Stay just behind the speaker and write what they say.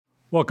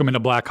Welcome into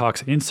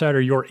Blackhawks Insider,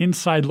 your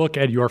inside look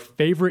at your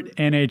favorite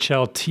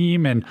NHL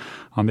team. And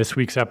on this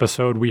week's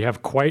episode, we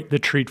have quite the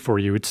treat for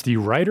you. It's the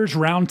Writers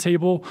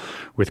Roundtable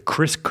with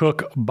Chris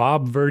Cook,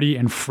 Bob Verdi,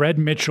 and Fred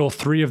Mitchell,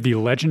 three of the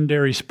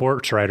legendary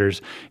sports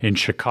writers in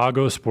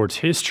Chicago sports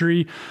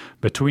history.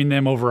 Between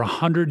them, over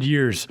 100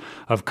 years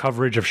of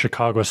coverage of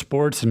Chicago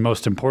sports, and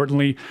most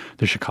importantly,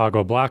 the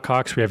Chicago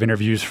Blackhawks. We have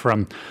interviews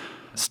from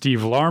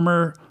Steve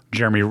Larmer,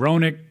 Jeremy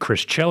Roenick,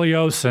 Chris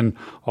Chelios, and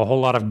a whole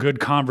lot of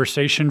good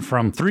conversation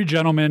from three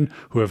gentlemen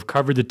who have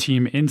covered the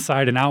team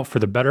inside and out for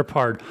the better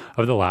part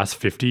of the last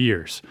 50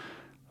 years.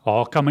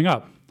 All coming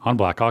up on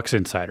Blackhawks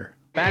Insider.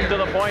 Back to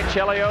the point,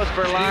 Chelios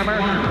for Larmer.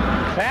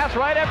 Pass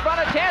right in front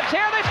of chance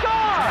here, they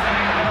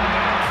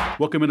score!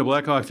 Welcome into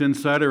Blackhawks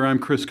Insider. I'm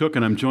Chris Cook,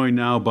 and I'm joined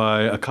now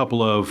by a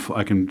couple of,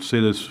 I can say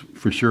this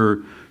for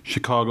sure,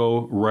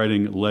 Chicago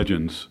writing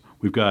legends.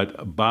 We've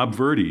got Bob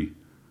Verdi,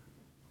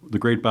 the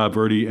great Bob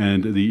Verdi,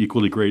 and the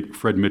equally great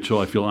Fred Mitchell.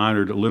 I feel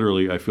honored,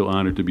 literally, I feel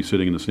honored to be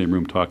sitting in the same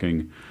room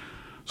talking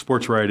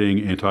sports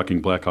writing and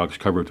talking Blackhawks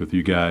coverage with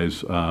you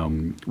guys.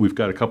 We've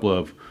got a couple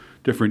of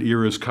different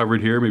eras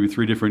covered here, maybe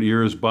three different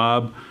eras.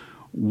 Bob,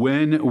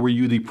 when were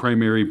you the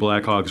primary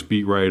Blackhawks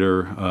beat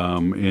writer?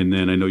 And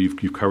then I know you've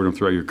covered them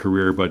throughout your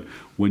career, but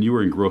when you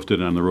were engrossed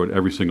in on the road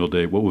every single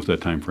day, what was that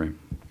time frame?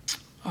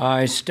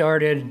 I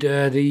started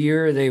the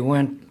year they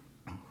went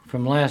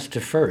from last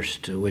to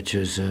first, which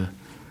is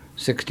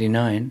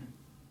 1969.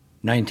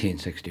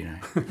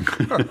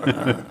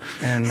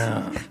 And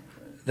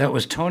that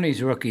was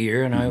Tony's rookie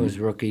year, and I was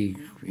rookie,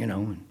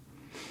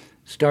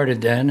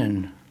 started then,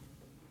 and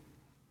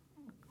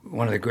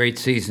one of the great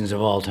seasons of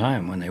all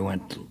time when they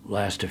went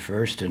last to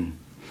first and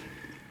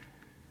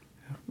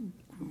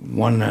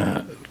won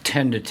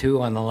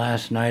 10-2 on the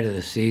last night of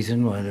the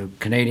season when the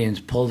Canadians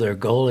pulled their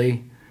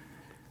goalie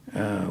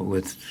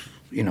with,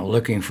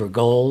 looking for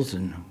goals,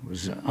 and it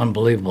was an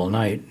unbelievable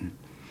night.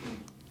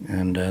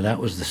 And that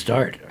was the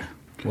start.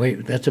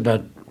 Wait, that's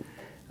about,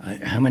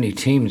 how many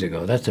teams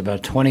ago? That's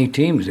about 20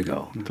 teams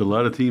ago. It's a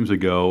lot of teams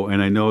ago,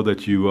 and I know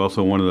that you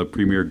also one of the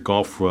premier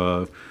golf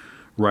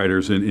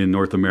writers in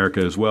North America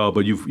as well,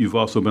 but you've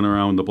also been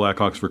around the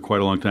Blackhawks for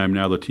quite a long time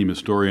now, the team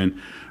historian.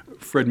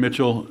 Fred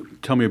Mitchell,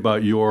 tell me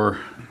about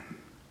your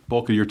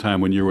bulk of your time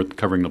when you were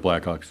covering the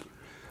Blackhawks.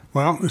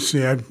 Well, let's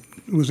see, I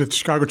was at the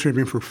Chicago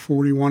Tribune for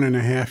 41 and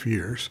a half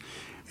years,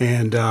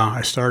 and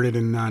I started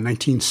in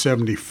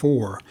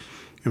 1974.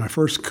 In my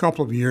first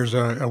couple of years,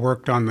 I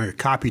worked on the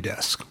copy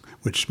desk,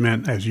 which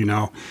meant, as you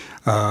know,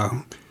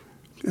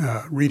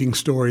 reading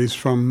stories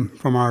from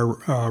our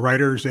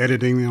writers,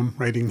 editing them,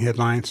 writing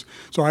headlines.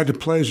 So I had the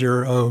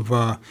pleasure of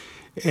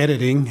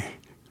editing,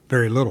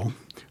 very little,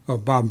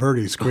 of Bob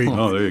Verdi's great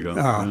there you go.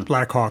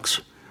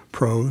 Blackhawks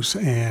prose.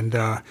 And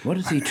what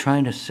is he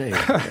trying to say?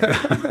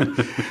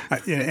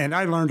 And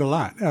I learned a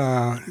lot,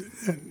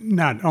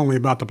 not only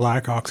about the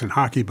Blackhawks and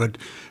hockey, but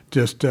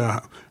just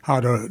how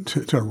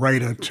to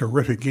write a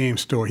terrific game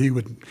story. He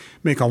would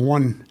make a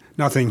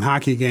 1-0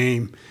 hockey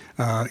game,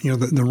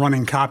 the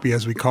running copy,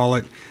 as we call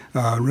it,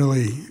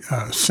 really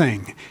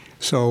sing.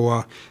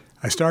 So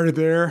I started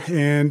there,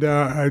 and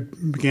I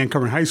began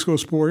covering high school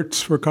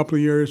sports for a couple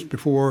of years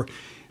before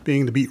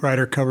being the beat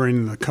writer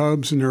covering the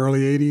Cubs in the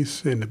early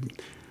 80s, and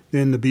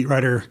then the beat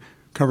writer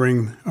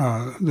covering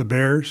the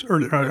Bears,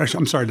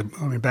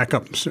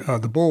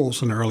 the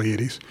Bulls in the early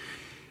 80s,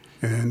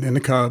 and then the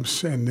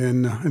Cubs, and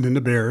then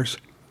the Bears.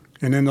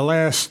 And then the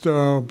last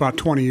about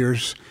 20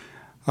 years,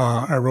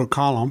 I wrote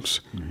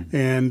columns,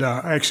 and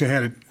I actually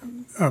had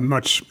a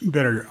much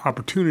better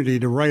opportunity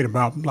to write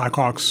about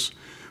Blackhawks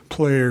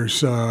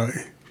players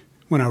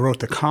when I wrote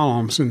the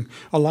columns. And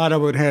a lot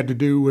of it had to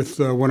do with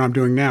what I'm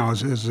doing now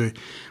as a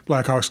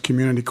Blackhawks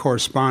community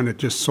correspondent,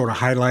 just sort of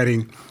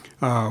highlighting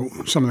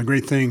some of the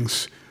great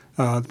things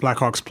the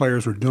Blackhawks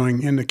players were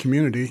doing in the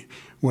community,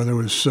 whether it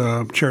was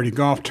charity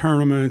golf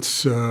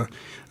tournaments,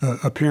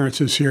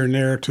 appearances here and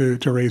there to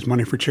raise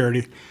money for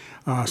charity.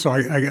 So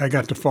I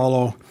got to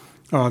follow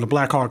the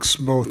Blackhawks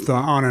both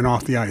on and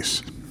off the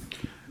ice.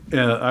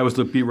 I was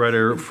the beat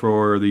writer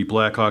for the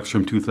Blackhawks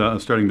from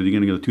starting the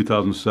beginning of the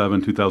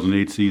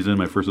 2007-2008 season.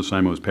 My first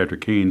assignment was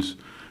Patrick Kane's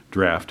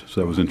draft, so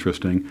that was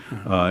interesting.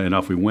 And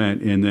off we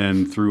went. And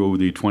then through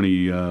the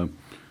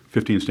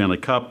 2015 Stanley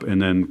Cup,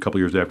 and then a couple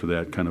years after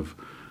that, kind of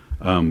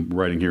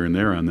writing here and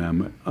there on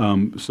them.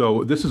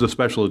 So this is a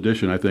special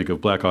edition, I think, of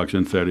Blackhawks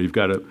Insider. You've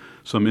got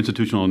some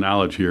institutional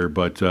knowledge here,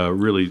 but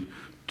really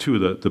two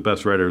of the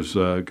best writers,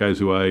 guys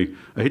who I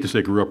hate to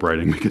say grew up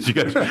writing, because you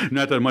guys are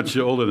not that much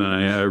older than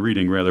I am,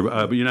 reading rather,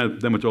 but you're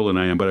not that much older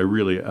than I am, but I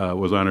really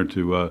was honored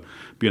to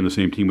be on the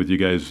same team with you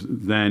guys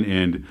then,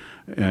 and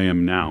I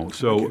am now.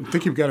 So I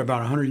think you've got about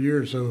 100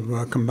 years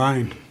of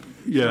combined.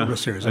 Yeah, I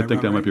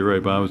think that might be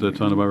right, Bob. Does that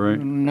sound about right?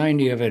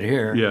 90 of it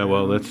here. Yeah,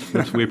 well,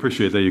 that's we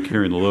appreciate that you're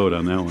carrying the load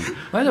on that one.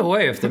 By the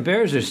way, if the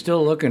Bears are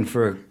still looking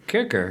for a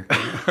kicker,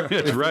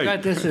 that's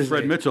right.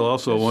 Fred Mitchell,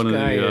 also one of the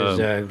guy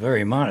is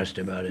very modest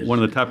about it.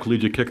 One of the top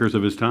collegiate kickers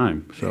of his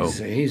time. So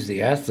he's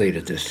the athlete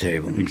at this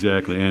table.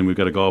 Exactly, and we've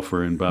got a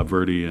golfer in Bob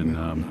Verdi, and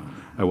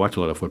I watch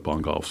a lot of football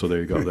and golf, so there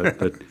you go.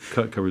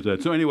 That covers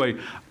that. So anyway,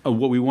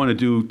 what we want to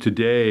do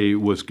today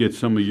was get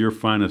some of your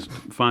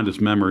fondest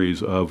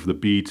memories of the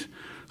beat,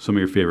 some of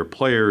your favorite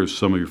players,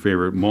 some of your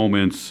favorite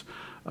moments.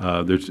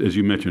 There's, as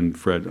you mentioned,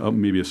 Fred,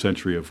 maybe a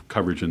century of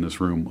coverage in this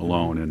room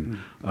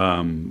alone,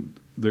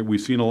 and we've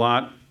seen a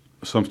lot.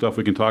 Some stuff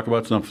we can talk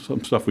about, some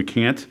stuff we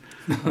can't.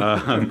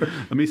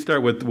 Let me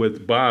start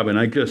with Bob, and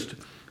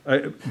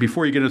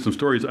before you get into some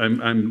stories,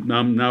 I'm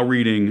now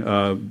reading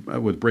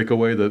with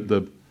Breakaway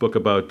the book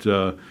about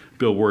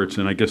Bill Wirtz,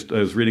 and I guess I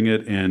was reading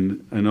it,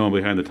 and I know I'm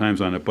behind the times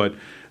on it, but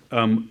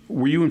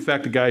were you in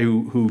fact the guy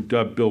who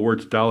dubbed Bill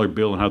Wirtz Dollar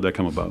Bill, and how'd that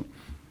come about?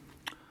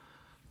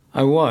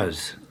 I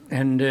was,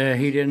 and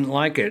he didn't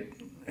like it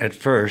at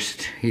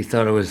first. He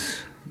thought it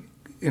was,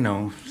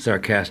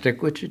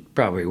 sarcastic, which it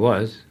probably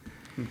was.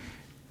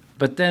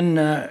 But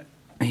then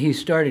he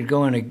started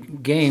going to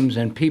games,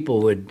 and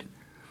people would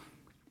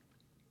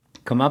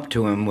come up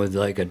to him with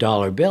like a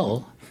dollar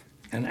bill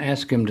and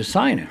ask him to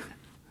sign it.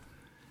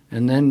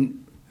 And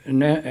then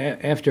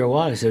after a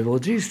while, he said, well,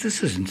 geez,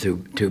 this isn't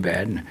too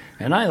bad.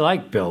 And I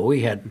liked Bill.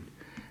 We had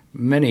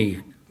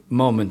many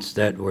moments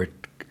that were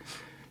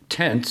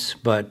tense,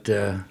 but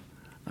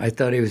I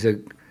thought he was a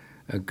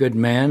good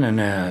man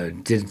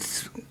and did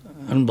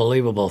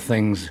unbelievable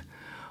things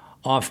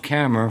off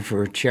camera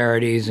for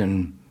charities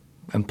and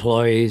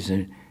employees,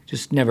 and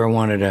just never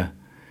wanted to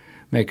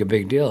make a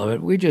big deal of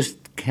it. We just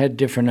had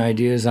different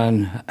ideas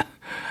on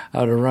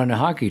how to run a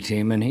hockey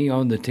team, and he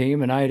owned the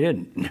team and I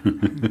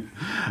didn't.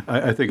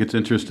 I think it's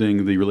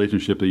interesting, the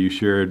relationship that you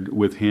shared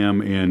with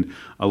him and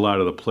a lot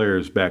of the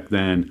players back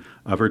then.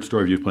 I've heard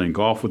stories of you playing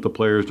golf with the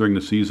players during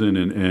the season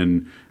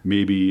and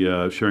maybe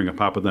sharing a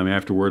pop with them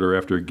afterward or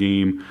after a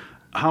game.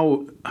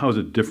 How is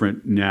it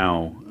different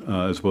now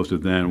as opposed to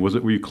then?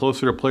 Were you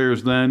closer to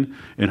players then?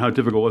 And how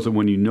difficult was it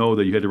when you know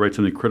that you had to write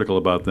something critical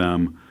about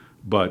them,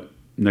 but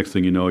next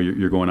thing you know,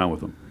 you're going out with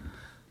them?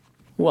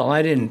 Well,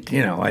 I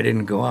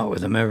didn't go out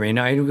with them every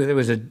night. There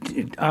was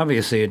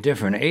obviously a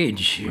different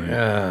age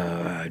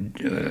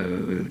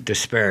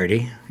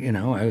disparity.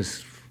 I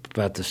was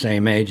about the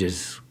same age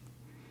as,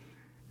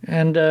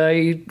 and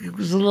he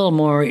was a little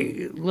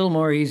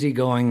more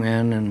easygoing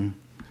then, and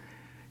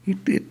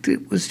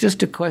it was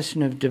just a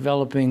question of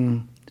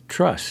developing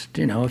trust.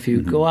 If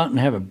you go out and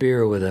have a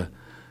beer with a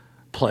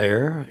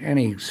player,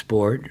 any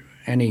sport,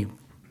 any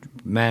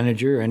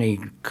manager, any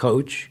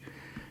coach,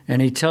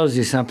 and he tells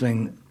you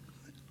something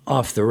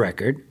off the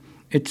record,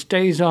 it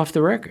stays off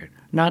the record.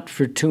 Not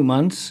for 2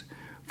 months,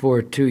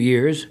 for 2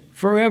 years,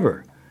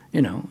 forever.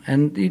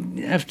 And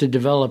you have to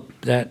develop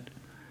that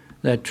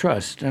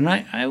trust. And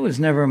I was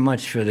never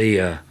much for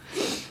the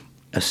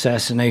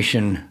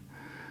assassination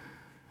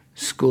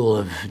school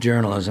of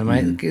journalism.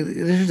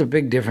 There's a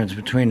big difference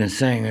between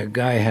saying a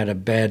guy had a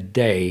bad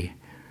day,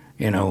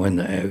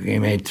 when he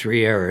made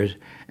 3 errors,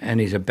 and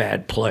he's a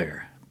bad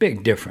player.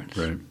 Big difference.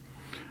 Right.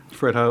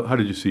 Fred, how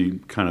did you see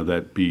kind of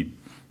that beat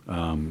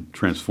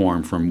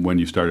transform from when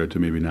you started to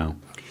maybe now?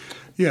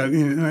 Yeah,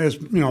 as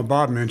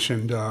Bob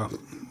mentioned,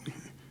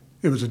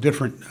 it was a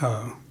different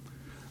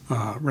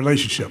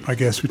relationship, I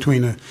guess,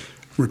 between the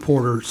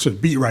reporters,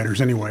 beat writers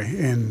anyway,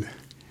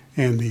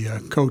 and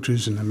the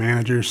coaches and the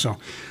managers. So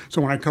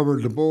when I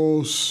covered the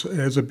Bulls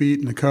as a beat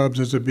and the Cubs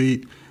as a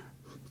beat,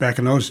 back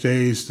in those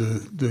days,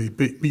 the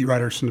beat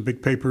writers from the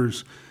big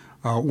papers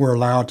were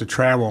allowed to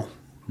travel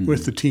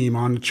with the team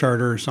on the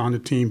charters, on the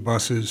team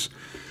buses,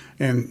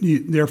 and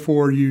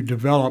therefore you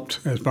developed,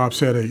 as Bob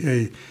said,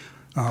 a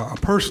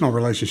personal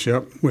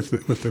relationship with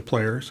the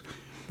players.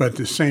 But at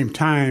the same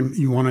time,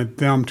 you wanted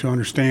them to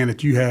understand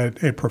that you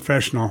had a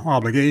professional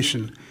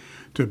obligation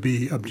to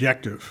be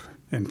objective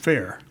and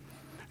fair.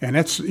 And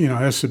that's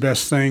the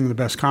best thing, the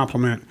best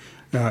compliment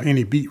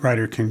any beat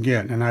writer can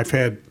get. And I've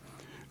had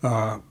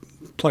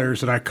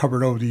players that I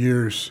covered over the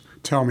years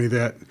tell me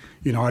that,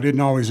 I didn't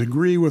always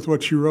agree with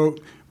what you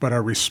wrote, but I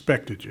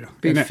respected you.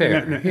 Be fair.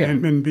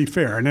 And be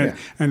fair. And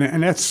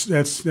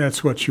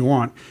that's what you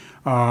want.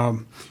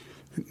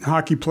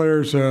 Hockey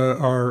players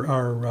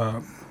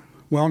are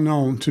well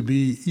known to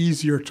be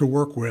easier to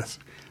work with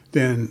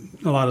than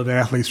a lot of the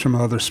athletes from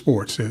other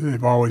sports.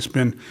 They've always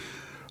been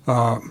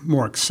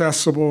more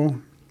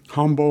accessible,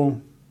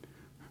 humble,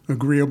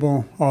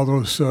 agreeable, all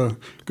those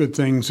good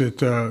things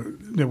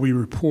that we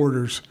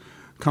reporters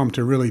come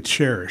to really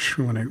cherish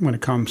when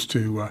it comes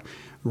to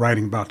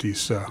writing about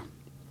these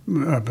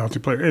about the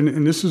players.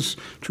 And this is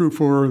true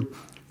for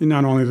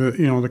not only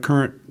the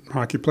current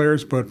hockey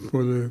players, but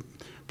for the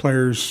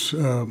players,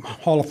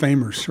 Hall of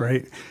Famers,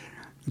 right?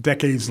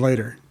 Decades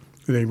later,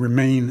 they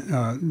remain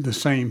the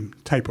same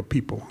type of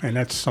people, and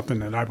that's something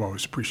that I've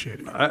always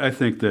appreciated. I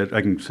think that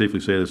I can safely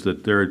say this,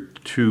 that there are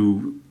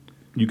two.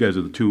 You guys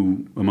are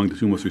among the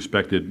two most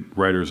respected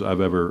writers I've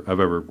ever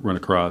run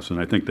across,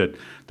 and I think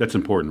that's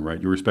important,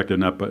 right? You're respected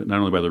not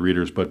only by the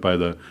readers, but by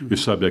your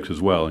subjects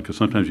as well. Because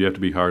sometimes you have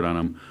to be hard on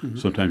them. Mm-hmm.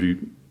 Sometimes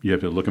you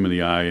have to look them in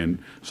the eye,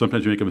 and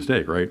sometimes you make a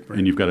mistake, right?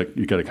 And you've got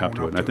to cop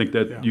to it. And I think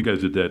that you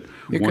guys did that.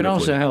 You can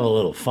also have a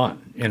little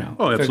fun,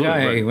 Oh, absolutely. If a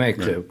guy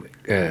makes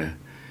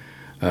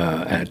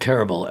a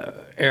terrible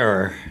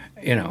era,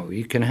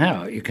 you can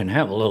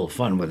have a little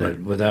fun with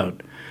it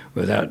without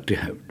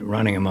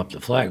running them up the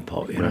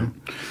flagpole. You know.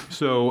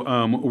 So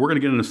we're going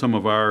to get into some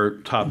of our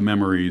top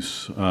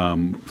memories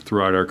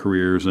throughout our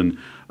careers, and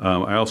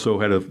I also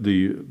had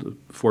the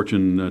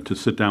fortune to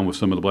sit down with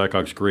some of the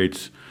Blackhawks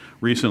greats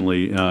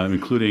recently,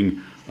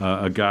 including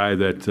a guy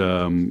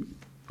that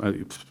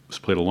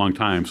played a long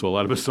time, so a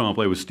lot of us saw him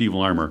play with Steve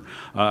Larmer.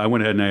 I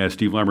went ahead and I asked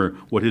Steve Larmer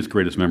what his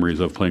greatest memories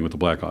of playing with the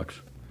Blackhawks.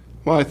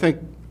 Well, I think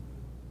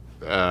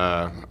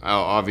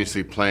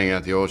obviously playing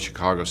at the old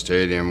Chicago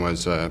Stadium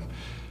was a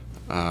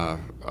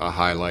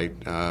highlight.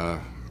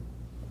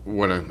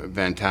 What a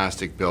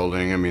fantastic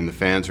building. I mean, the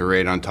fans were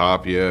right on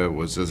top of you. It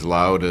was as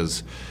loud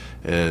as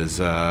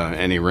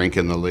any rink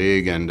in the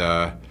league, and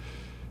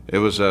it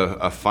was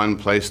a fun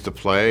place to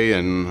play,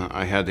 and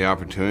I had the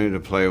opportunity to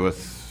play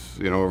with,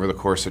 over the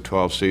course of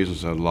 12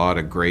 seasons, a lot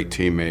of great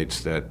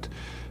teammates that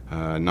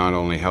not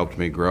only helped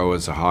me grow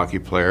as a hockey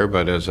player,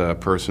 but as a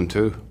person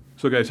too.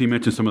 So, guys, he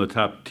mentioned some of the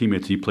top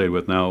teammates he played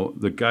with. Now,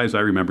 the guys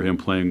I remember him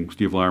playing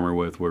Steve Larmer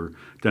with were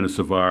Dennis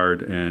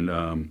Savard and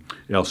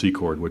Al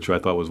Secord, which I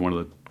thought was one of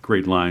the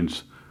great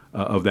lines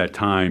of that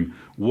time.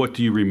 What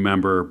do you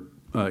remember,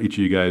 each of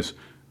you guys,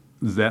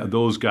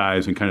 those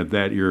guys and kind of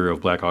that era of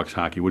Blackhawks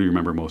hockey? What do you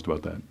remember most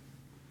about that?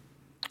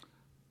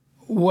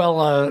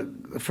 Well,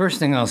 the first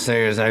thing I'll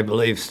say is I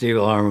believe Steve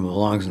Larmer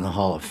belongs in the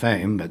Hall of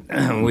Fame, but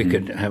we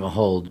could have a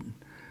whole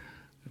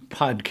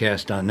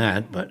podcast on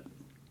that. But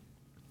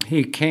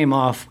he came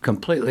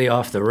completely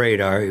off the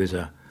radar. He was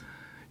a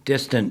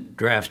distant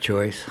draft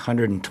choice,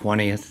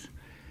 120th,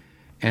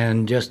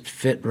 and just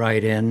fit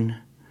right in.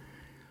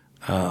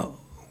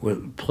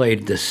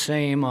 Played the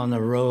same on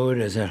the road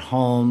as at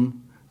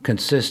home,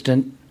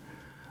 consistent.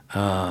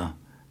 You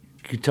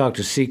talk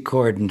to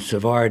Secord and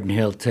Savard, and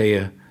they'll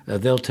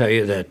tell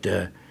you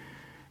that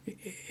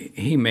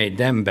he made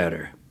them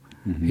better.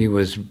 Mm-hmm. He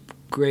was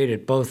great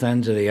at both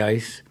ends of the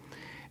ice,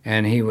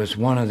 and he was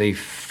one of the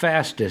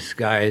fastest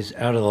guys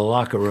out of the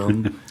locker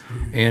room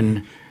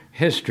in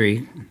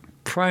history,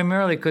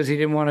 primarily because he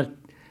didn't want to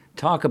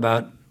talk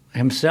about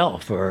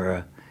himself,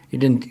 or he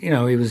didn't. He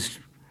was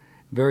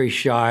very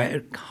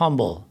shy,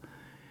 humble,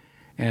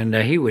 and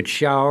he would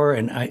shower.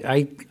 And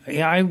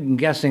I'm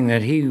guessing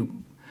that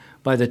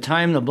by the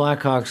time the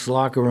Blackhawks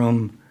locker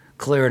room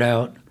cleared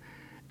out,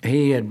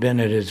 he had been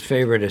at his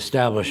favorite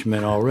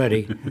establishment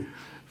already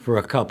for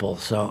a couple.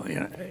 So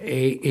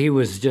he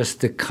was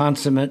just the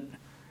consummate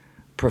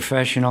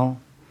professional.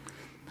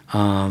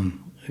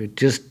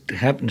 Just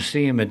happened to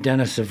see him at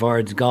Dennis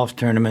Savard's golf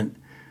tournament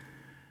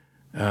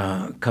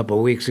a couple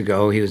of weeks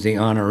ago. He was the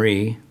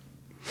honoree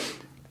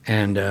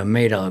and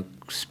made a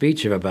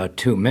speech of about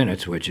 2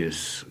 minutes, which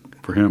is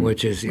for him.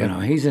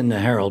 He's in the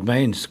Harold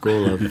Baines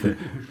School of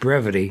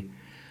Brevity.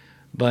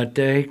 But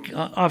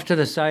off to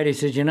the side, he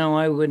said,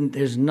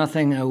 there's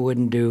nothing I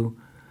wouldn't do,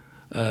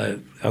 I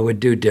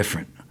would do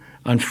different.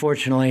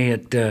 Unfortunately,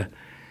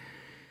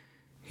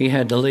 he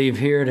had to leave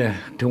here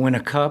to win a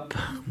cup,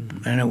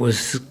 and it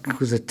was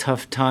a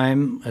tough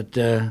time.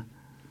 But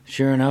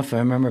sure enough, I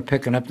remember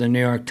picking up the New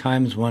York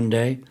Times one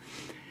day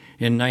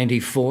in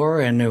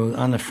 '94, and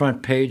on the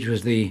front page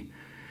was the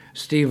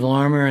Steve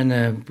Larmer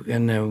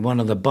and one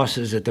of the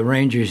buses at the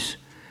Rangers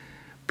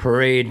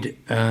parade,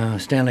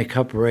 Stanley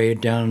Cup parade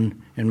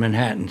down in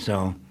Manhattan.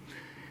 So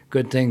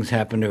good things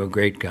happen to a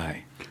great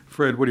guy.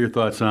 Fred, what are your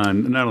thoughts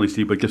on not only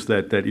Steve, but just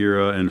that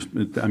era?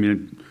 And I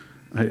mean,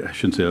 I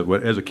shouldn't say that,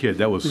 but as a kid,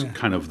 that was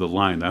kind of the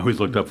line that I always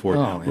looked up for.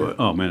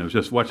 Oh man, it was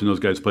just watching those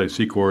guys play.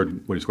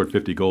 Secord, when he scored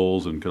 50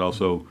 goals and could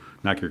also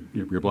knock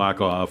your block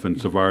off, and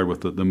Savard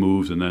with the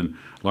moves, and then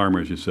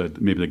Larmer, as you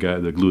said, maybe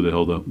the glue that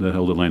held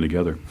the line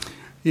together.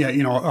 Yeah,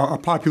 a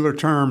popular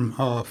term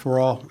for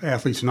all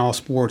athletes in all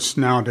sports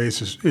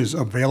nowadays is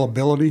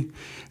availability.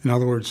 In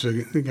other words,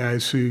 the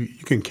guys who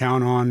you can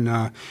count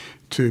on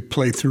to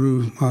play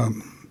through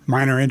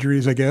minor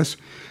injuries, I guess.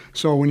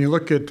 So when you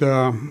look at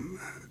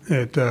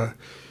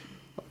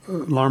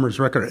Larmer's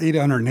record,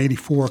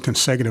 884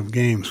 consecutive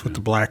games with the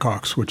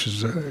Blackhawks, which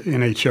is an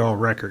NHL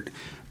record,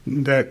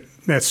 that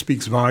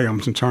speaks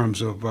volumes in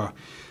terms of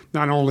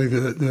not only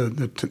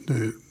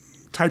the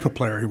type of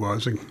player he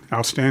was, an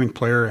outstanding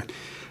player,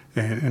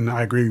 and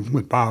I agree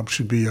with Bob,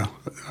 should be a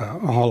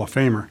Hall of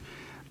Famer,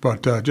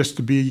 but just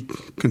to be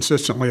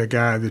consistently a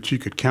guy that you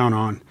could count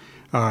on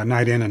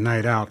night in and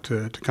night out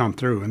to come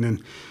through. And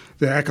then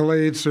the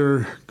accolades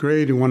are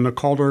great. He won the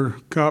Calder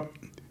Cup,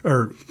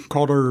 or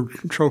Calder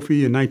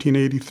Trophy in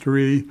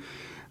 1983,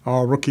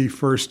 All-Rookie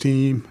First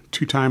Team,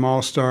 2-time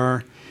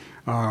All-Star.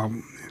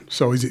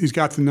 So he's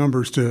got the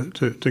numbers to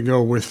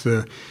go with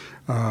a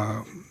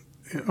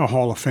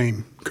Hall of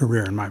Fame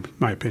career, in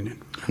my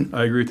opinion.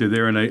 I agree with you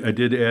there, and I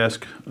did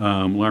ask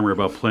Larmer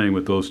about playing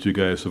with those two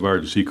guys, Savard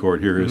and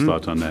Secord. Here are his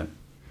thoughts on that.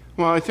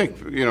 Well, I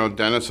think,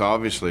 Dennis,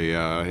 obviously,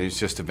 he's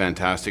just a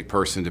fantastic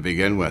person to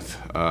begin with.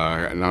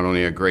 Not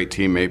only a great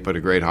teammate, but a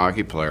great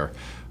hockey player.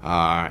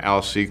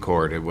 Al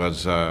Secord, it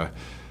was,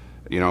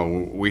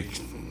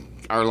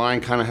 our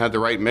line kind of had the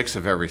right mix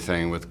of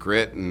everything with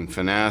grit and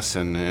finesse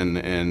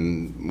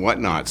and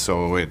whatnot.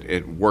 So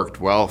it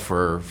worked well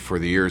for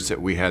the years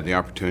that we had the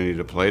opportunity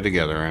to play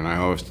together. And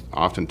I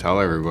often tell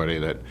everybody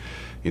that,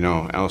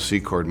 Al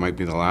Secord might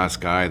be the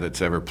last guy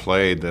that's ever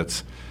played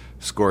that's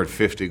scored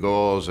 50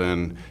 goals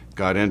and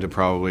got into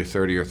probably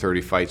 30 or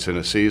 30 fights in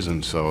a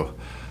season. So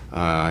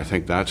I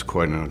think that's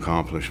quite an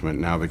accomplishment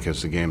now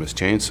because the game has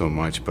changed so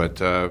much. But,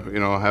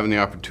 having the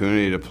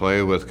opportunity to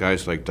play with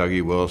guys like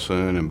Dougie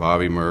Wilson and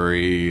Bobby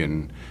Murray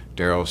and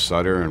Daryl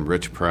Sutter and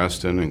Rich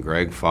Preston and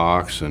Greg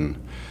Fox and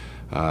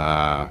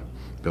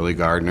Billy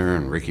Gardner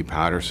and Ricky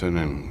Patterson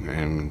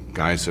and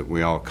guys that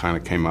we all kind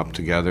of came up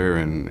together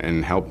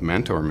and helped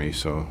mentor me.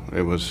 So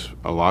it was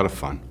a lot of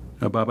fun.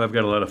 Bob, I've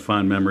got a lot of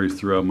fond memories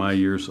throughout my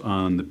years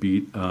on the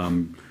beat.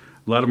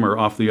 A lot of them are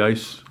off the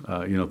ice,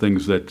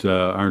 things that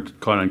aren't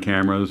caught on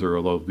cameras, or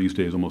although these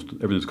days almost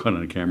everything's caught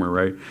on a camera,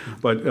 right?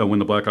 But when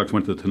the Blackhawks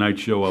went to the Tonight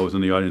Show, I was in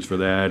the audience for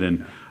that,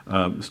 and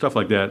stuff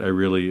like that I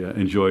really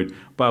enjoyed.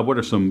 Bob, what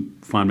are some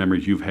fond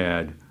memories you've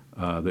had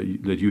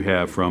that you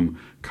have from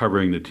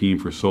covering the team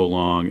for so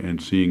long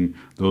and seeing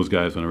those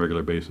guys on a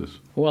regular basis?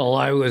 Well,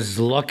 I was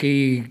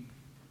lucky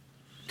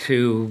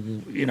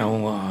to,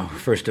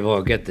 first of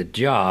all, get the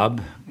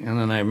job, and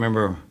then I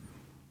remember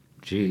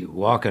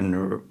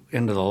walking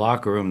into the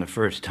locker room the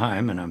first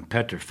time, and I'm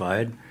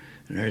petrified.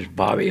 And there's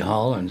Bobby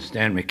Hull and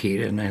Stan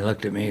Mikita, and they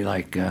looked at me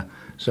like,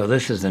 so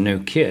this is the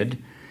new kid.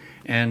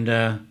 And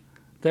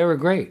they were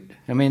great.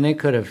 I mean, they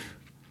could have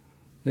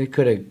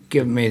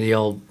given me the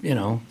old,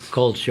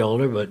 cold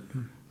shoulder, but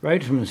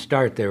right from the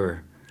start they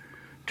were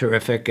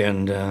terrific.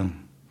 And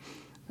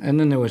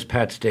then there was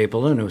Pat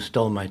Stapleton, who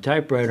stole my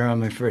typewriter on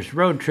my first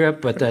road trip,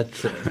 but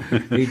that's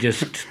he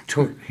just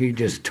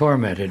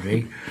tormented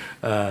me.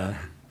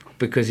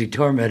 Because he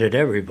tormented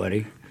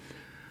everybody.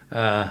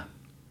 So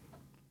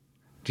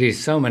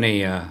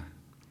many,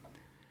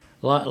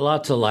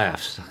 lots of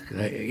laughs.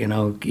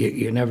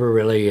 You never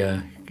really,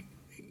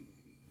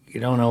 you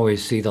don't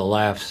always see the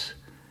laughs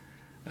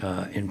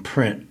in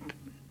print.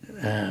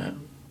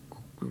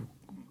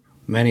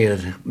 Many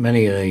of the,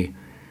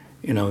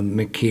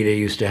 Mikita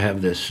used to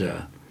have this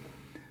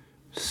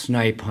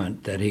snipe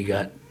hunt that he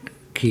got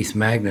Keith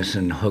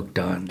Magnuson hooked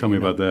on. Tell me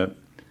about that.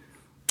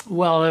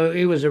 Well,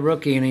 he was a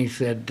rookie, and he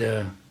said,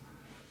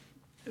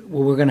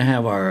 we're going to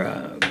have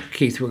our,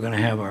 Keith, we're going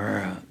to have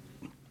our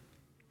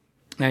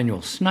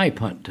annual snipe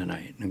hunt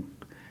tonight.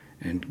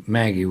 And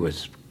Maggie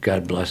was,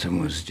 God bless him,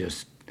 was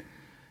just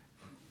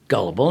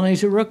gullible, and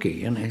he's a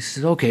rookie. And I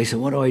said, okay, so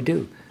what do I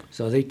do?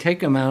 So they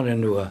take him out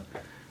into a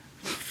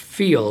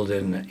field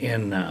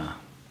in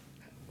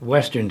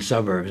western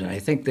suburbs, and I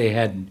think they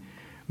had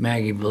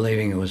Maggie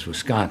believing it was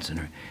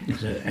Wisconsin.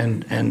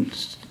 And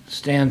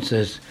Stan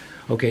says,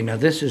 okay, now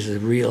this is a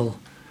real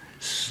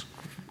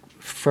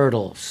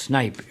fertile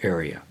snipe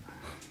area.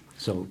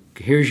 So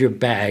here's your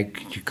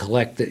bag. You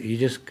collect it. You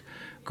just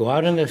go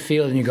out in the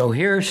field and you go,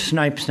 here,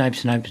 snipe, snipe,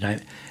 snipe,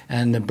 snipe.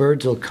 And the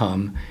birds will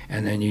come,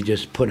 and then you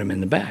just put them in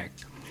the bag.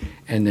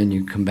 And then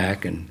you come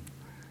back, and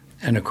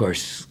of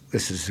course,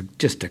 this is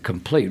just a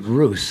complete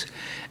ruse.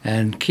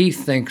 And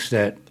Keith thinks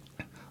that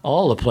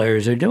all the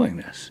players are doing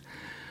this.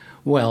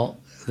 Well,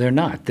 they're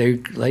not. They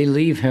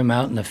leave him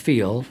out in the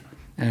field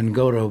and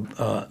go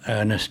to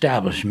an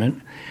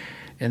establishment.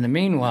 In the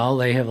meanwhile,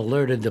 they have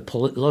alerted the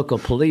local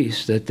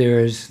police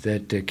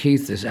that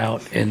Keith is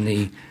out in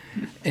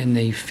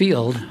the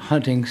field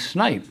hunting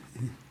snipe.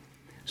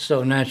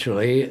 So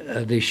naturally,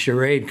 the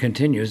charade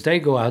continues. They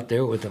go out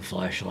there with the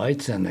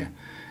flashlights and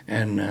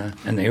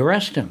they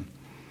arrest him,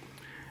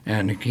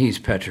 and he's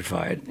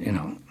petrified.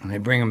 And they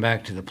bring him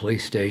back to the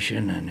police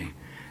station, and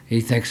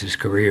he thinks his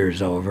career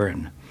is over.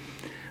 And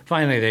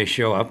finally, they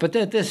show up. But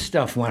this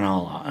stuff went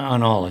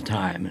on all the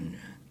time,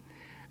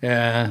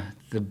 and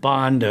the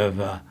bond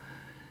of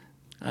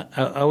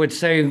I would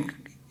say,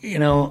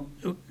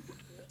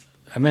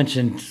 I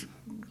mentioned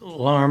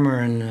Larmer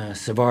and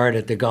Savard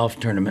at the golf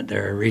tournament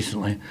there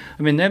recently.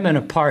 I mean, they've been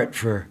apart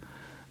for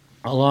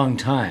a long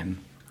time,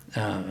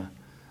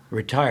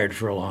 retired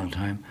for a long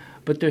time,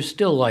 but they're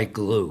still like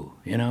glue,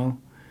 Yeah.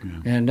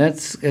 And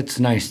it's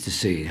nice to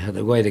see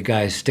the way the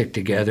guys stick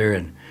together,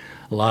 and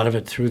a lot of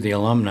it through the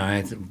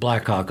alumni. The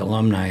Blackhawk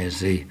alumni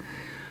is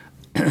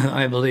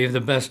I believe, the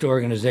best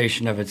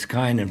organization of its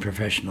kind in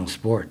professional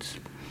sports.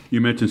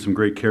 You mentioned some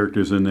great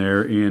characters in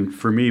there, and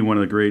for me, one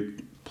of the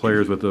great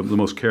players with the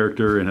most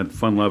character and had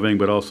fun-loving,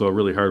 but also a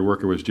really hard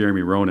worker, was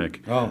Jeremy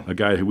Roenick, a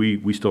guy who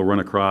we still run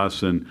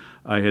across. And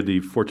I had the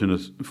fortune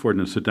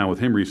to sit down with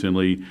him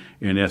recently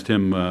and asked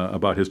him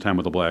about his time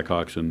with the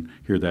Blackhawks, and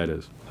here that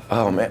is.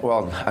 Oh man!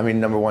 Well, I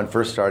mean, number one,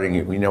 first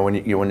starting,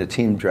 when the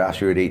team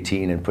drafts you at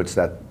 18 and puts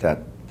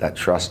that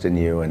trust in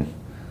you, and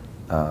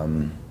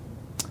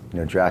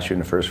drafts you in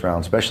the first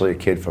round, especially a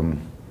kid from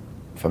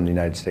the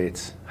United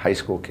States, high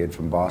school kid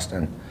from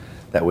Boston,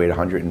 that weighed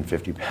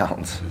 150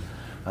 pounds.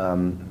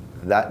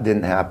 That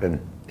didn't happen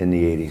in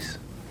the 80s.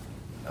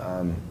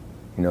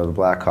 The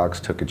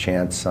Blackhawks took a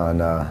chance on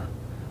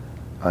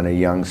a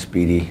young,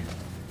 speedy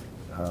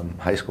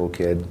high school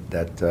kid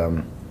that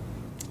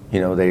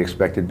they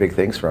expected big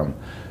things from.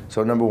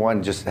 So number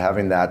one, just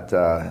having that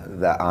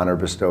honor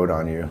bestowed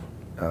on you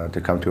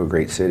to come to a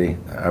great city.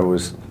 I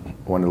was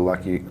one of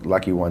the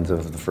lucky ones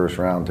of the first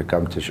round to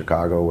come to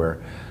Chicago,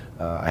 where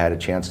I had a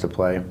chance to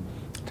play,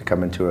 to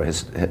come into a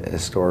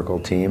historical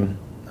team.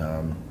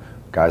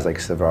 Guys like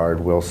Savard,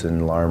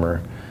 Wilson,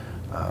 Larmer,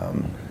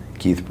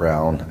 Keith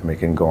Brown. I mean, I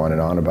can go on and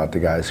on about the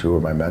guys who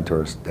were my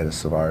mentors. Dennis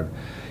Savard.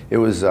 It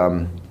was.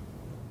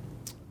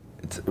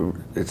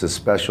 It's a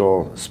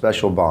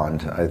special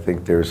bond. I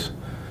think there's,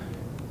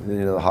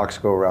 the Hawks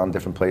go around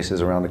different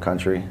places around the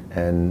country,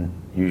 and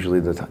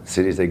usually the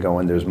cities they go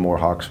in, there's more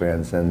Hawks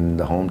fans than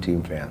the home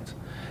team fans.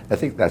 I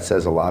think that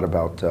says a lot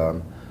about,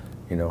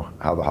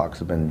 how the Hawks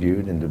have been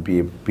viewed, and to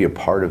be a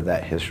part of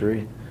that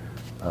history,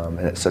 and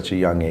at such a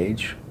young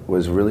age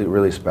was really,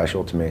 really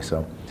special to me.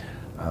 So,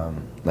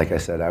 like I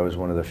said, I was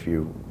one of the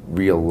few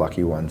real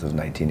lucky ones of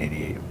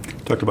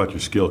 1988. Talked about your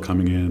skill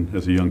coming in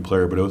as a young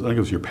player, but I think it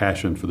was your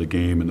passion for the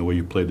game and the way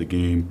you played the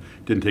game.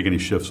 Didn't take any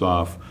shifts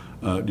off.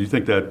 Do you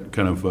think that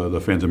kind of the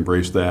fans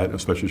embraced that,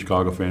 especially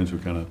Chicago fans who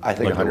kind of? I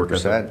think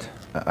 100%.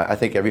 I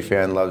think every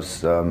fan loves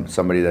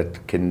somebody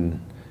that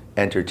can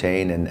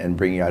entertain and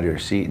bring you out of your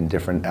seat in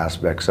different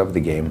aspects of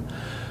the game.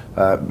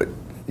 But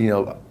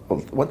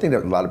one thing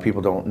that a lot of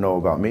people don't know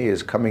about me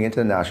is coming into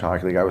the National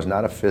Hockey League, I was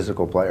not a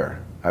physical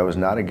player. I was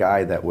not a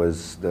guy that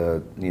was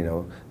the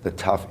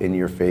tough,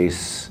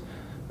 in-your-face,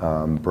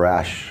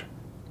 brash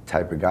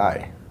type of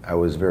guy. I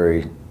was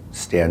very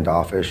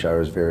standoffish. I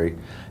was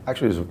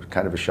was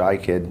kind of a shy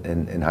kid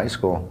in high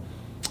school.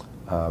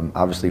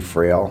 Obviously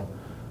frail,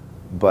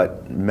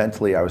 but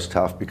mentally I was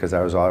tough because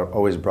I was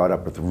always brought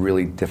up with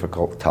really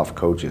difficult, tough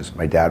coaches.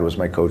 My dad was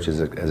my coach as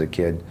a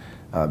kid.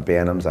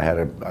 Bantams, I had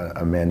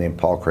a man named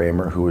Paul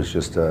Kramer who was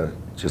just a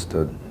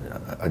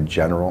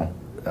general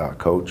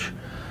coach.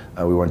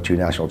 We won 2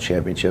 national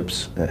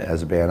championships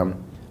as a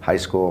Bantam. High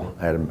school,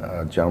 I had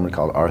a gentleman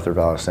called Arthur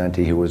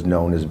Valicenti who was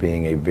known as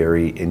being a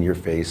very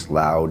in-your-face,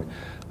 loud,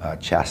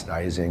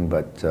 chastising,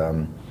 but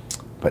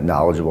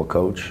knowledgeable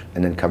coach.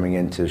 And then coming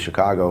into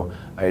Chicago,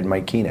 I had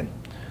Mike Keenan.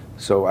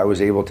 So I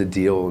was able to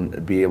deal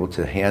and be able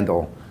to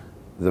handle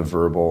the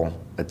verbal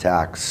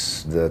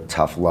attacks, the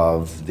tough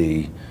love,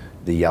 the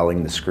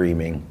yelling, the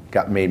screaming,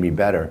 made me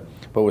better.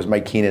 But it was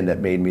Mike Keenan that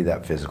made me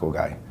that physical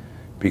guy,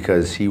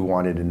 because he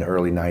wanted, in the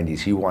early 90s,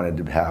 he wanted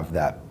to have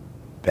that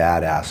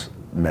badass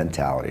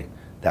mentality,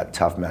 that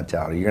tough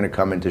mentality. You're going to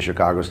come into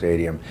Chicago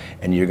Stadium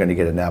and you're going to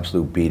get an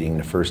absolute beating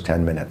the first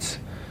 10 minutes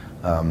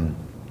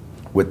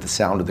with the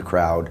sound of the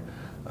crowd,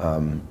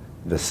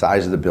 the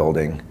size of the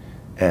building,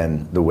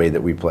 and the way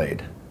that we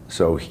played.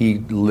 So he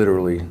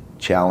literally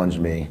challenged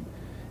me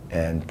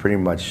and pretty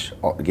much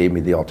gave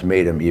me the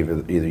ultimatum: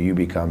 either you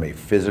become a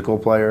physical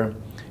player,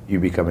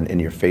 you become an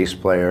in-your-face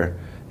player,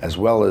 as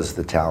well as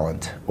the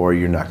talent, or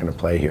you're not going to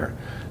play here.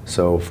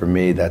 So for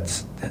me,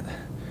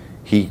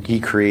 he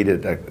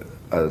created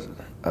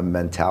a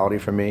mentality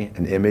for me,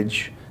 an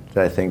image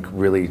that I think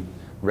really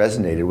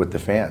resonated with the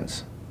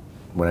fans.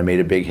 When I made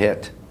a big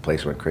hit, the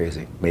place went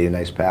crazy. Made a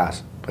nice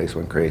pass, the place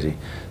went crazy.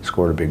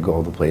 Scored a big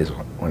goal, the place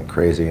went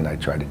crazy, and I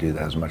tried to do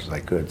that as much as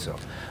I could. So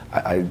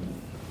I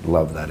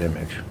love that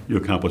image. You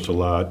accomplished a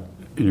lot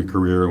in your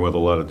career with a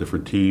lot of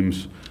different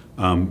teams.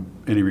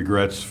 Any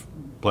regrets,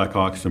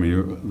 Blackhawks? I mean,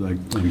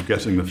 I'm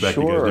guessing the fact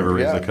you guys never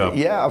raised the cup.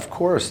 Yeah, of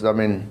course. I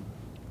mean,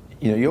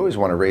 you always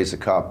want to raise the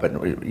cup,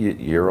 but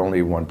you're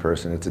only one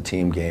person. It's a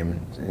team game.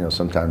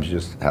 Sometimes you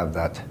just have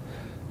that.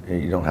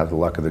 You don't have the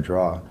luck of the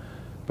draw.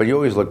 But you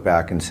always look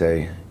back and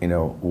say,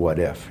 what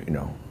if?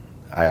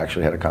 I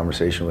actually had a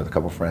conversation with a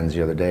couple friends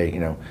the other day.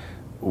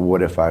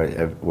 What if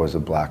I was a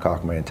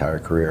Blackhawk my entire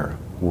career?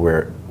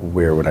 Where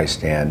would I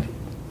stand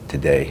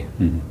today?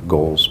 Mm-hmm.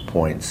 Goals,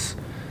 points,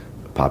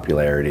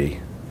 popularity.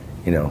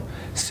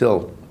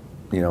 Still,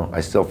 I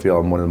still feel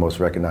I'm one of the most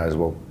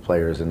recognizable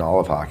players in all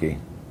of hockey,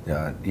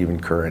 even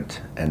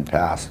current and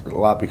past. A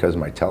lot because of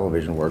my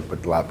television work,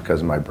 but a lot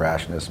because of my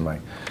brashness, my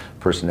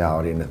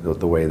personality, and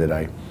the way that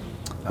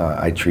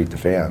I treat the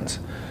fans.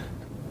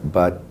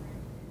 But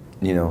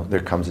there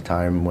comes a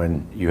time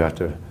when you have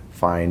to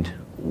find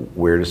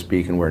where to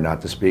speak and where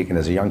not to speak. And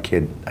as a young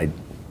kid, I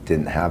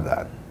didn't have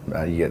that.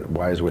 You get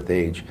wise with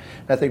age.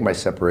 And I think my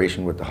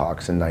separation with the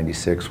Hawks in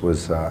 '96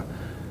 was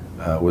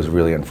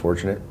really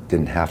unfortunate.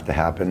 Didn't have to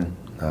happen.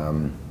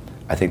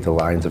 I think the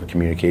lines of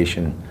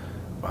communication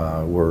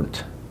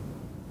weren't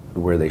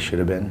where they should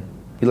have been.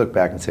 You look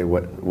back and say,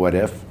 what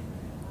if?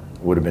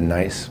 Would have been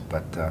nice,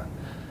 but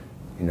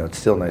it's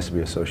still nice to be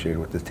associated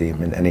with the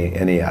team in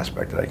any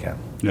aspect that I can.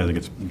 Yeah, I think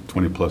it's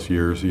 20 plus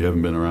years. You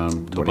haven't been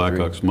around the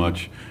Blackhawks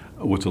much.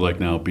 What's it like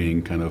now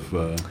being kind of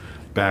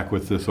back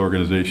with this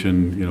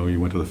organization? You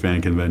went to the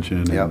fan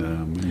convention, yep.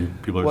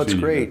 And people are Well, it's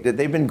seeing great. you.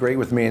 They've been great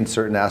with me in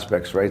certain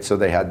aspects, right? So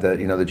they had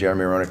the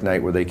Jeremy Roenick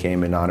night where they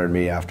came and honored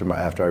me after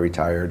I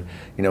retired.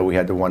 We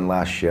had the one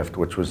last shift,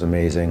 which was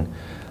amazing.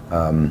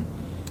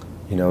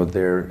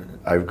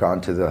 I've gone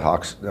to the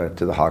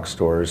Hawks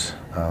stores,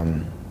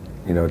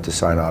 to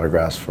sign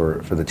autographs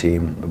for the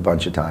team a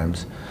bunch of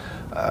times.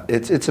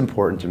 It's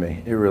important to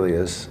me. It really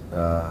is.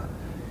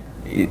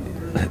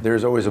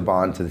 there's always a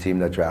bond to the team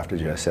that drafted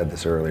you. I said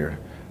this earlier.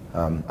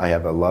 I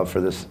have a love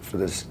for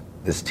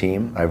this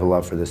team. I have a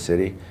love for this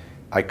city.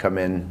 I come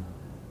in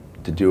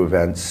to do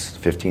events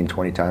 15,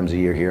 20 times a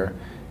year here,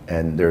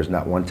 and there's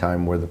not one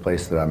time where the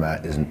place that I'm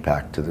at isn't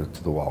packed to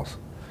the walls.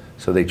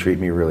 So they treat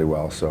me really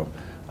well. So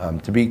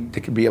to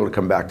be able to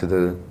come back to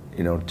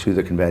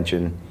the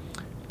convention,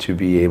 to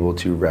be able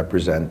to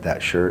represent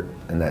that shirt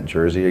and that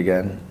jersey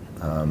again,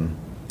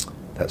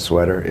 that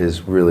sweater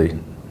is really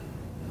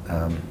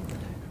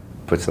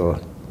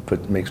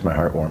makes my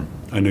heart warm.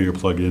 I know you're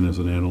plugged in as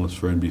an analyst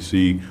for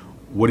NBC.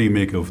 What do you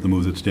make of the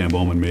moves that Stan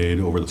Bowman made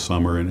over the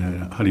summer,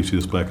 and how do you see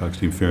this Blackhawks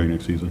team faring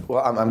next season?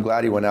 Well, I'm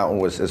glad he went out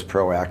and was as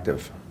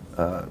proactive.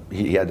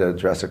 He had to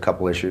address a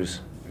couple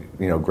issues.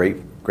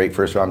 Great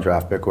first-round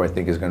draft pick, who I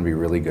think is going to be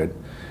really good.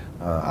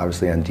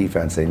 Obviously, on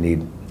defense, they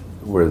need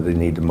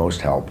the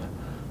most help.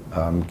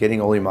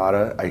 Getting Olli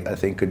Maatta, I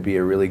think, could be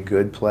a really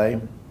good play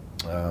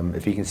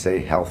if he can stay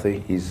healthy.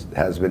 He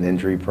has been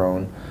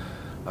injury-prone.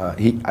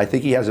 I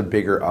think he has a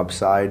bigger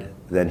upside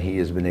than he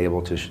has been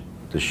able to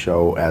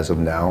show as of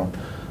now.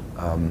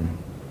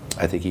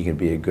 I think he can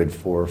be a good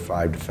 4 or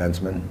 5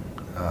 defenseman,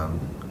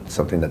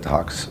 something that the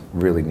Hawks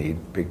really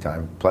need big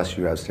time. Plus,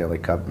 you have Stanley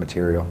Cup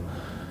material.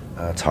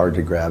 It's hard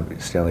to grab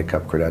Stanley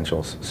Cup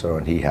credentials,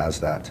 and he has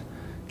that.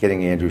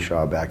 Getting Andrew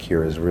Shaw back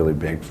here is really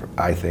big,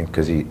 I think,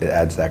 because it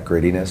adds that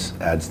grittiness,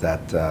 adds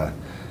that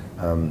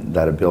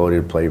ability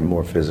to play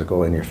more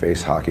physical,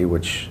 in-your-face hockey,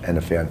 and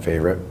a fan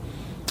favorite.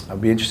 It'll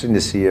be interesting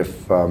to see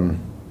if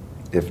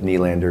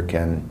Nylander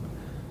can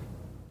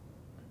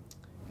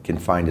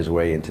find his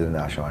way into the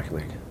National Hockey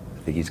League. I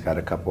think he's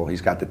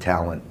got the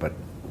talent, but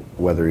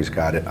whether he's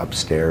got it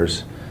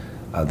upstairs,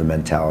 the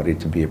mentality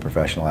to be a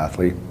professional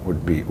athlete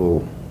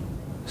will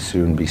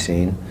soon be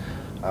seen.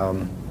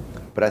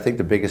 But I think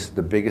the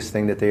biggest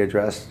thing that they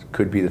addressed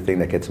could be the thing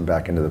that gets them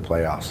back into the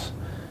playoffs,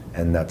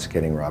 and that's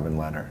getting Robin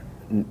Lehner.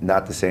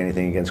 Not to say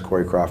anything against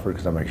Corey Crawford,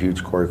 because I'm a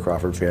huge Corey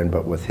Crawford fan,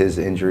 but with his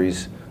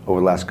injuries over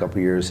the last couple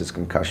of years, his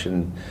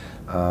concussion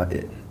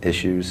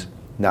issues,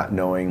 not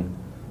knowing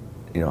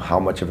how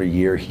much of a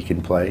year he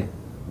can play,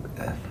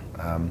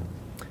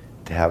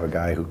 to have a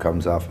guy who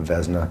comes off a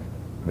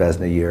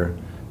Vezina year,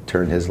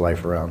 turn his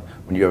life around.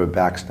 When you have a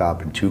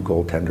backstop and 2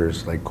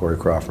 goaltenders like Corey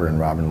Crawford and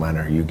Robin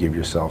Lehner, you give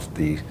yourself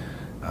the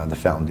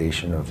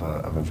foundation of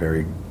a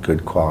very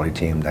good quality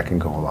team that can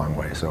go a long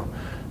way. So,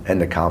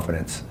 and the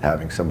confidence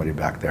having somebody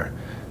back there.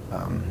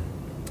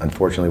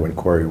 Unfortunately, when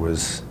Corey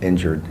was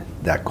injured,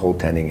 that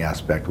goaltending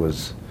aspect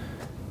was,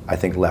 I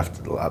think,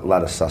 left a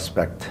lot of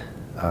suspect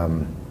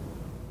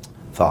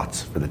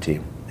thoughts for the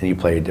team. And you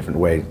play a different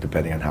way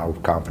depending on how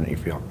confident you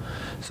feel.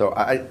 So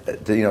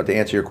to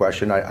answer your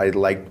question, I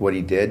liked what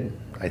he did.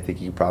 I think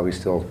he could probably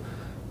still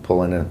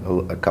pull in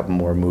a couple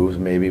more moves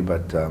maybe,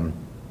 but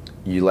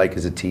you like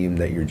as a team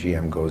that your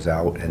GM goes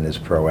out and is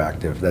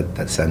proactive.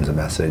 That sends a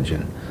message,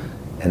 and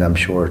I'm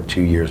sure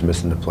 2 years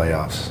missing the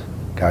playoffs,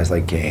 guys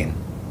like Kane,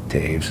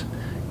 Taves,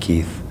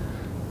 Keith,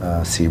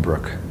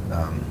 Seabrook,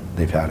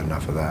 they've had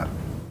enough of that.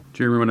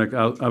 Jeremy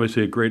Roenick,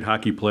 obviously a great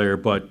hockey player,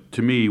 but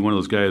to me, one of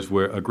those guys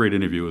where a great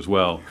interview as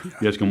well.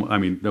 You ask him,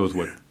 that was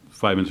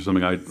 5 minutes or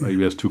something. I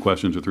asked 2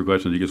 questions or 3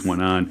 questions. He just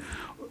went on.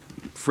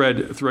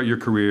 Fred, throughout your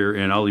career,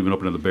 and I'll even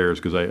open to the Bears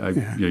because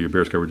your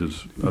Bears coverage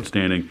is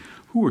outstanding.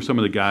 Who are some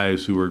of the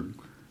guys who were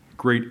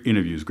great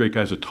interviews, great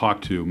guys to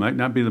talk to? Might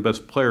not be the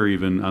best player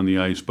even on the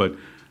ice,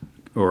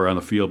 or on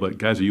the field, but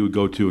guys that you would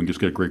go to and just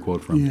get a great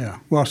quote from. Yeah,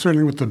 well,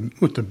 certainly with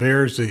the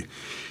Bears,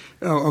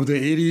 of the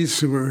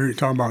 80s, we were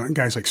talking about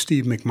guys like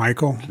Steve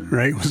McMichael, sure.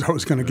 Right? Was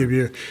always going to give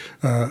you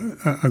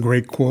a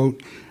great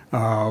quote.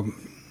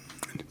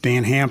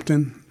 Dan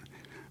Hampton,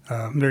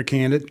 very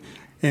candid.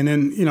 And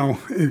then,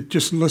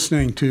 just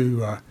listening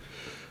to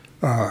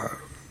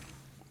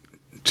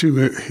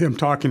him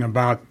talking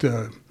about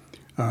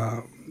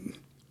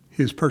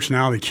his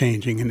personality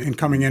changing and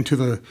coming into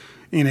the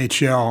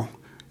NHL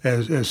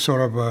as sort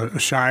of a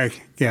shy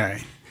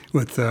guy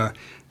with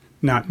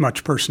not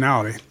much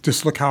personality.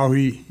 Just look how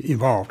he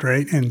evolved,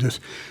 right? And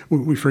just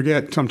we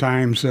forget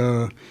sometimes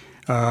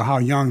how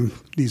young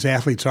these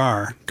athletes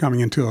are coming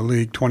into a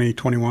league, 20,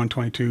 21,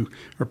 22,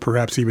 or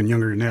perhaps even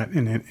younger than that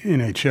in the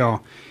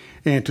NHL.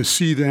 And to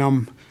see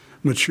them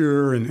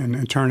mature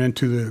and turn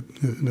into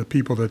the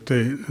people that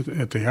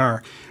they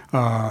are,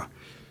 I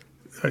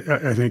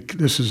think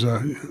this is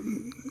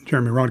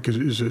Jeremy Roenick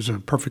is a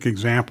perfect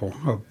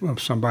example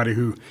of somebody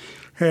who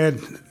had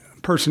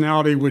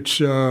personality which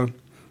a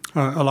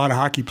lot of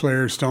hockey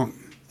players don't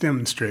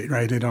demonstrate,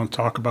 right? They don't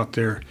talk about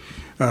their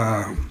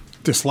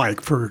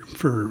dislike for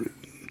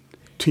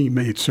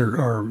teammates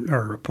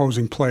or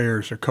opposing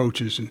players or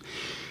coaches. And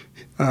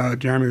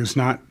Jeremy was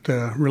not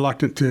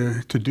reluctant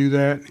to do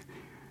that.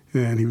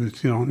 And he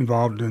was,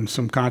 involved in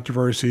some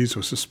controversies,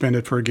 was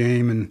suspended for a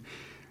game in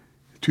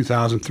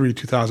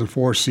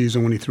 2003-2004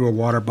 season when he threw a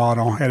water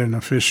bottle at an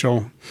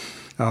official.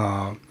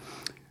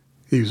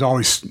 He was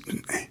always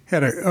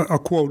had a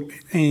quote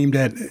aimed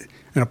at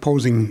an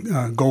opposing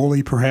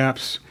goalie,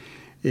 perhaps,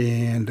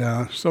 And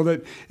so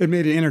that it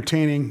made it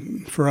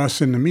entertaining for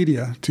us in the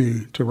media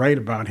to write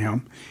about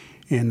him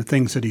and the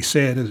things that he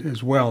said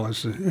as well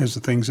as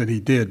the things that he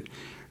did.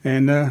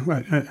 And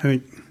I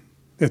think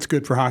that's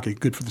good for hockey,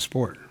 good for the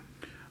sport.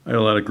 I had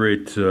a lot of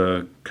great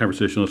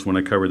conversationalists when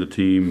I covered the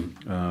team.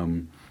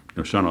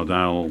 Sean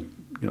O'Donnell,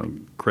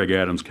 Craig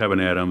Adams, Kevin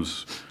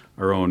Adams,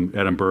 our own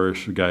Adam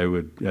Burrish, the guy who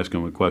would ask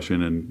him a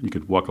question and you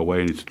could walk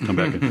away and he'd come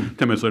back and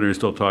 10 minutes later he's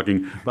still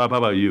talking. Bob, how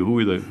about you? Who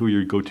are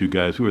your go-to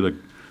guys? Who are the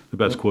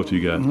best quotes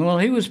you got? Well,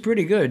 he was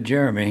pretty good,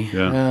 Jeremy.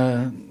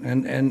 Yeah.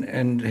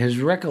 And his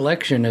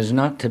recollection is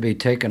not to be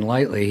taken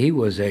lightly. He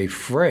was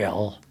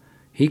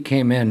he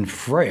came in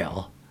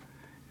frail.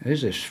 He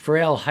was this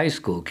frail high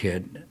school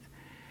kid.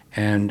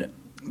 And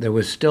there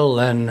was still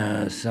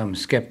then some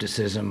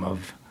skepticism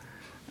of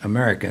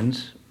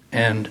Americans.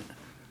 And,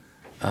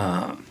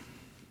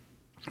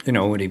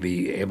 would he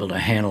be able to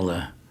handle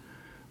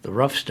the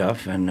rough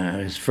stuff? And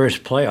his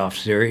first playoff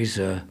series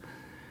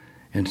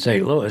in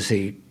St. Louis,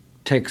 he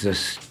takes the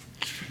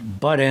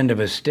butt end of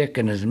a stick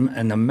in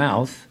the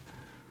mouth,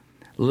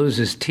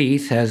 loses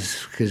teeth,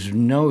 has his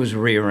nose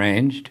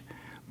rearranged,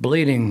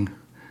 bleeding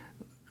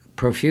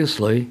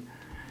profusely,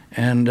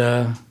 and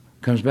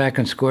comes back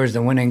and scores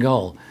the winning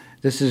goal.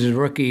 This is his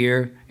rookie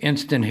year,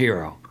 instant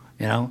hero,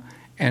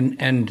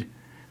 and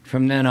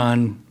from then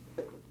on,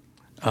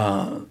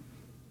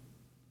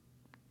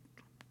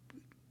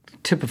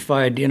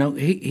 typified.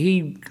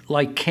 He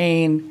like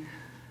Kane,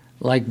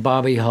 like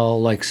Bobby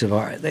Hull, like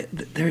Savard.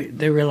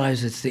 They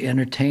realize it's the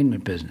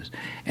entertainment business,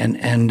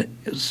 and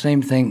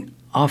same thing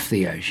off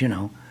the ice,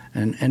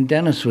 And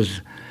Dennis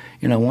was,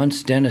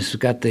 once Dennis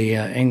got the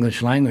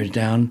English language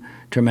down,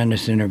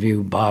 tremendous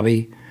interview.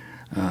 Bobby,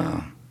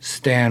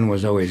 Stan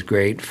was always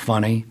great,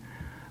 funny.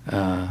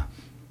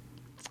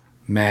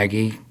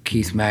 Maggie,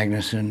 Keith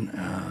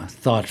Magnuson,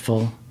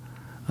 thoughtful.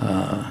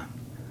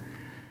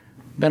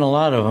 Been a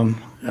lot of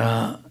them,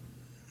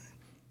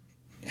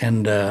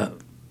 and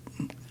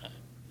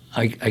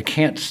I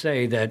can't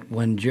say that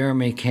when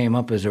Jeremy came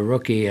up as a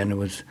rookie and it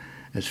was,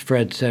 as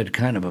Fred said,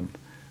 kind of a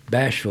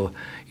bashful,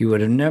 you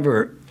would have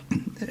never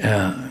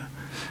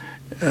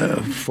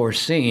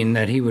foreseen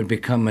that he would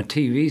become a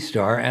TV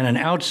star and an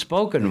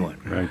outspoken one,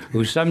 right,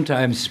 who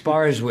sometimes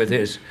spars with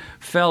his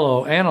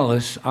fellow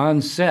analysts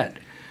on set.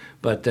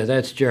 But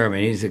that's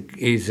Jeremy. He's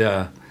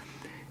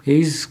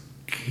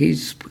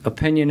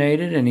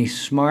opinionated and he's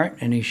smart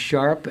and he's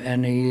sharp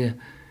and he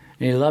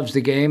loves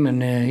the game,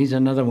 and he's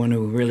another one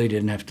who really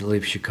didn't have to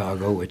leave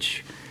Chicago,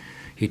 which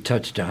he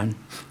touched on.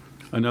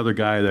 Another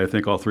guy that I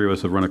think all three of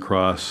us have run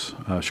across,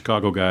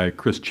 Chicago guy,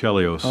 Chris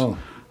Chelios. Oh.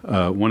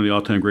 One of the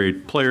all-time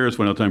great players,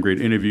 one of the all-time great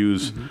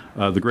interviews.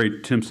 The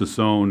great Tim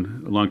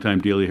Sassone, a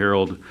longtime Daily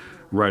Herald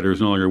writer,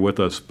 is no longer with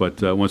us,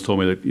 but once told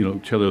me that,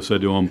 Chelios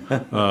said to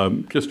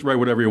him, just write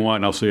whatever you want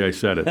and I'll say I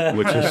said it,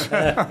 which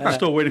is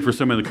still waiting for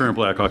some of the current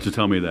Blackhawks to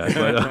tell me that.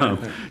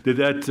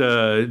 But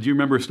do you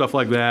remember stuff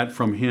like that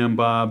from him,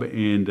 Bob,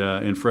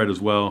 and Fred as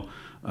well?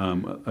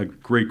 A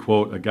great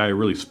quote, a guy who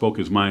really spoke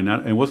his mind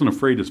and wasn't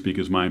afraid to speak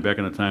his mind back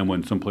in a time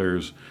when some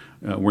players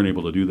weren't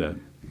able to do that.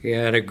 He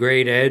had a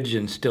great edge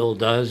and still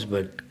does,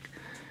 but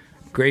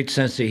great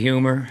sense of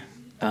humor.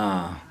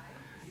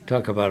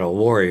 Talk about a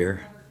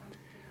warrior.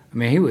 I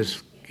mean,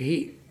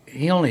 he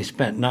only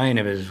spent 9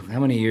 of his,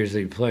 how many years did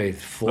he play?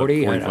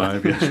 40?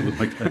 45, yeah, something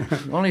like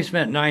that. Only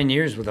spent 9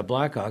 years with the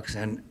Blackhawks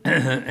and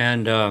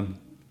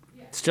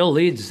still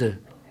leads the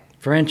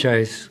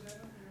franchise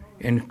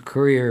in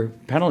career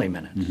penalty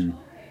minutes.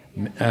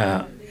 Mm-hmm.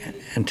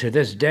 And to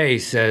this day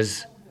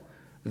says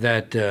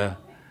that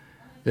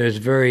there's a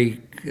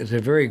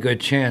very good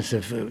chance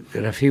that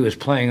if he was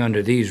playing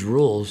under these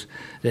rules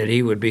that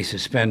he would be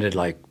suspended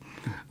like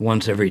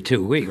once every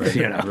 2 weeks.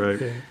 Right,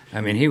 right. I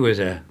mean, he was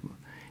a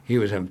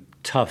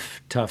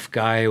tough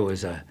guy. It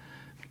was a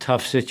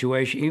tough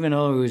situation, even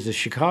though he was a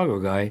Chicago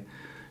guy.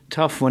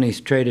 Tough when he's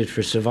traded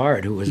for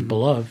Savard, who was mm-hmm.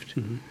 beloved,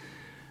 mm-hmm.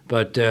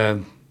 but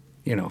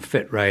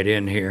fit right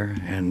in here,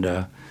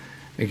 and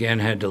again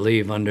had to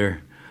leave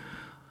under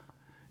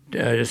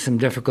some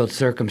difficult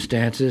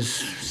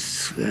circumstances.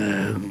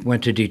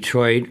 Went to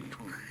Detroit,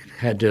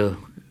 had to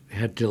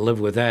live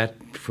with that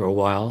for a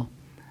while.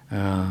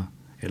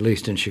 At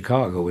least in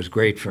Chicago, it was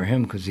great for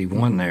him because he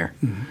won there.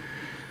 Mm-hmm.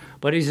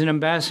 But he's an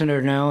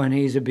ambassador now, and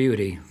he's a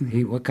beauty.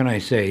 Mm-hmm. What can I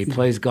say? He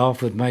plays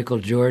golf with Michael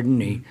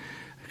Jordan. He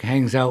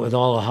hangs out with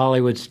all the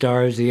Hollywood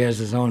stars. He has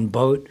his own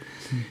boat.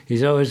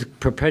 He's always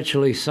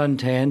perpetually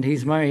suntanned.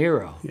 He's my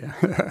hero. Yeah.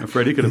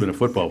 Fred, he could have been a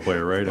football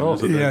player, right? Oh,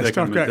 yeah, it's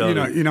tough guy.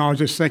 I was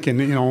just thinking,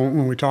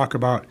 when we talk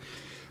about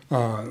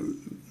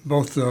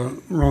both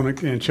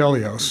Roenick and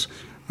Chelios,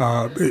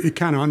 it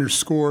kind of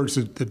underscores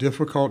the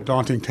difficult,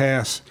 daunting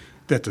task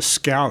that the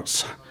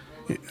scouts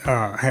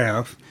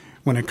have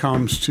when it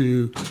comes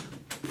to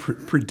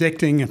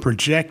predicting and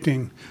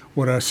projecting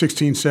what a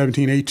 16,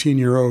 17,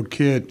 18-year-old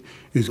kid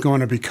is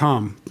going to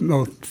become,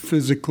 both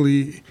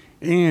physically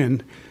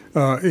and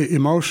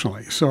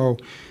emotionally. So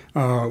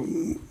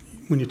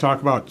when you talk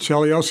about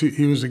Chelios,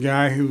 he was a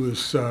guy who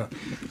was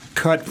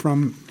cut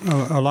from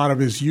a lot of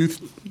his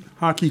youth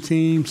hockey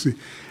teams.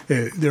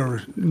 There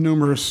were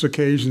numerous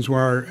occasions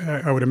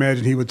where I would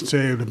imagine he would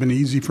say it would have been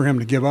easy for him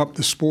to give up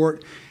the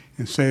sport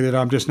and say that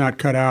I'm just not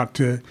cut out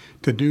to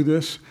do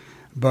this.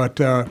 But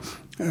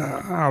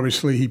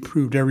obviously he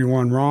proved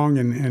everyone wrong,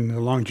 and the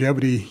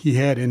longevity he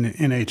had in the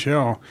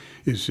NHL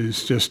is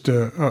just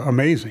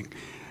amazing.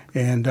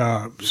 And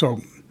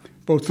so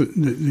both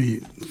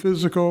the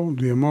physical,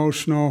 the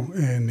emotional,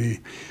 and the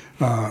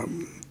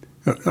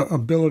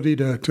ability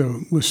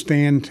to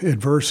withstand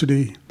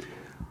adversity,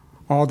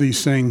 all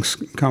these things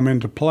come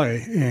into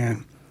play.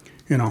 And,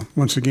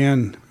 once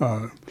again,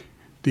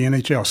 the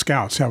NHL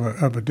scouts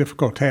have a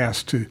difficult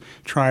task to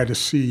try to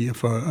see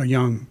if a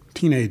young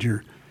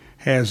teenager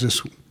has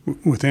this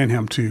within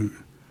him to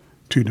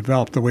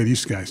develop the way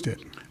these guys did.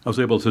 I was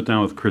able to sit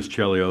down with Chris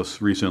Chelios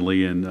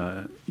recently,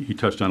 and he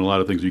touched on a lot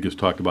of things you just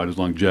talked about, his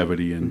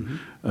longevity, and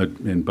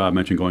Bob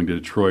mentioned going to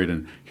Detroit,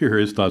 and here are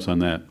his thoughts on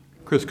that.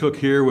 Chris Cook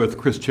here with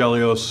Chris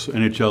Chelios,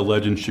 NHL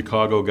legend,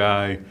 Chicago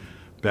guy,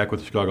 back with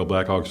the Chicago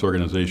Blackhawks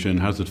organization.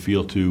 How does it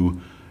feel to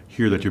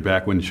hear that you're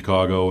back in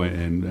Chicago,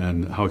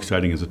 and how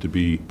exciting is it to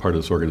be part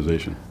of this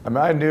organization? I mean,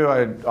 I knew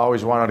I'd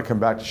always wanted to come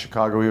back to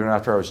Chicago even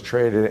after I was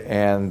traded,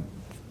 and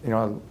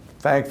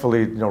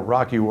thankfully,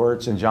 Rocky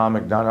Wirtz and John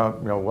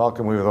McDonough,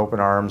 welcomed me with open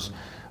arms.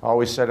 I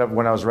always said up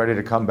when I was ready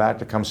to come back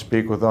to come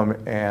speak with them,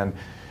 and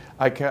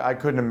I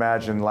couldn't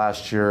imagine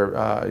last year,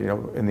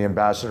 in the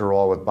ambassador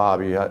role with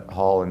Bobby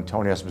Hull and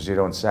Tony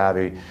Esposito and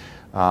Savvy.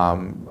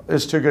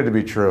 It's too good to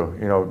be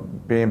true,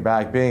 being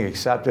back, being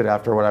accepted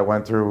after what I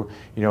went through,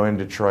 in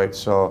Detroit.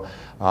 So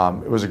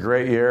it was a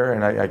great year,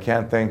 and I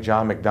can't thank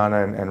John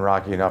McDonough and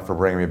Rocky enough for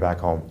bringing me back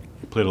home.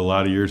 You played a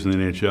lot of years in the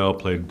NHL,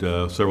 played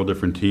several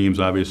different teams,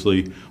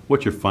 obviously.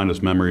 What's your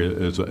fondest memory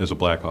as a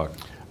Blackhawk?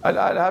 I'd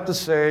have to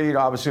say,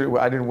 obviously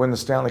I didn't win the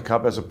Stanley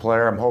Cup as a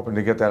player. I'm hoping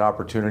to get that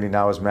opportunity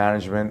now as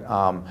management,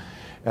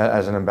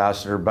 as an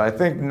ambassador. But I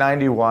think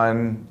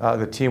 91,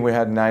 the team we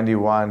had in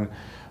 91,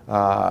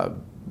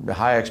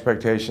 high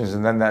expectations,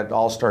 and then that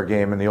All-Star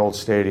game in the old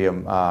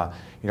stadium. I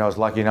was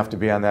lucky enough to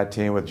be on that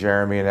team with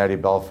Jeremy and Eddie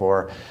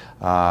Belfour,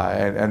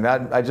 and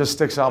that just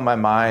sticks out in my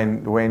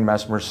mind. Wayne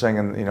Messmer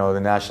singing,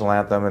 the national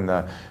anthem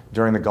and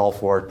during the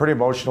Gulf War. Pretty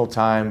emotional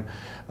time.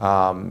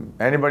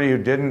 Anybody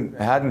who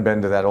hadn't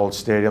been to that old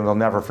stadium, they'll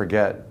never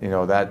forget.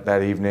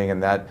 That evening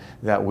and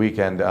that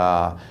weekend.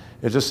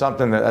 It's just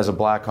something that, as a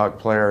Blackhawk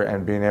player,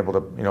 and being able to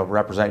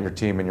represent your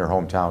team in your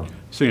hometown.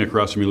 Sitting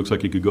across from you looks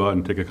like you could go out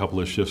and take a couple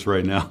of shifts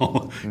right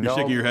now. You're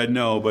shaking your head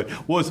no, but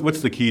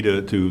what's the key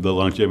to the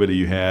longevity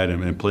you had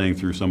and playing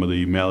through some of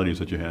the maladies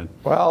that you had?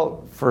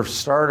 Well, for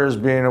starters,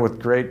 being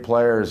with great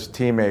players,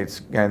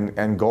 teammates,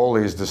 and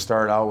goalies to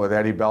start out with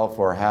Eddie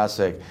Belfour,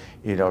 Hasek,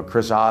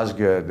 Chris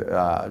Osgood,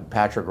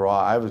 Patrick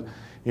Roy.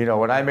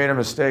 When I made a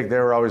mistake, they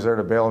were always there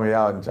to bail me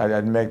out. I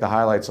didn't make the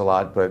highlights a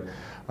lot, but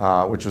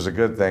which was a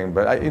good thing.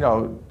 But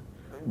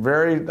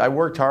I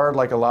worked hard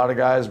like a lot of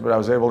guys, but I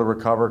was able to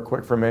recover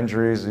quick from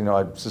injuries.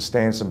 I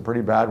sustained some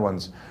pretty bad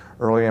ones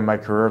early in my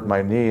career with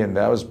my knee, and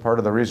that was part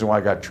of the reason why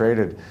I got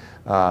traded.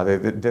 They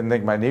didn't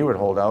think my knee would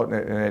hold out,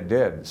 and it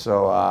did.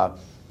 So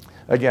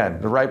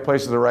again, the right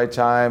place at the right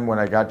time. When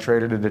I got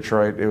traded to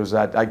Detroit, it was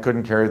that I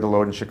couldn't carry the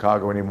load in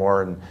Chicago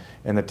anymore,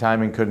 and the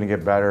timing couldn't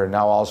get better. And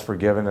now all's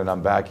forgiven, and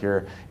I'm back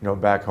here,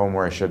 back home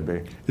where I should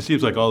be. It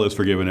seems like all is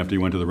forgiven after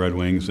you went to the Red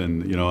Wings,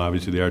 and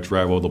obviously the arch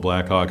rival of the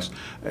Blackhawks.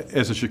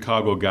 As a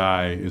Chicago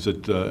guy, is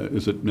it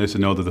nice to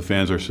know that the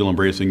fans are still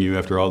embracing you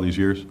after all these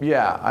years?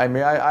 Yeah, I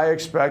mean, I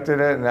expected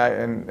it,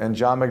 and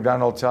John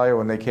McDonough will tell you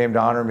when they came to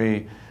honor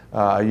me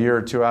a year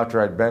or two after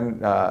I'd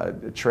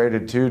been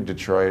traded to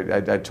Detroit,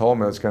 I told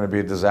him it was going to be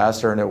a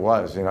disaster, and it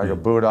was. I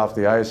got booed off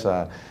the ice.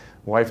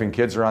 Wife and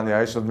kids are on the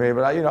ice with me,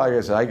 but like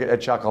I said, I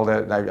chuckled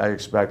at it, and I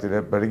expected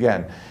it. But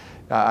again,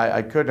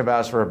 I couldn't have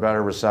asked for a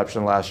better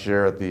reception last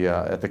year at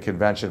the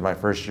convention, my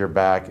first year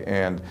back,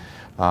 and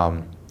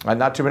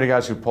not too many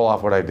guys who pull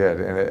off what I did,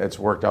 and it's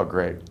worked out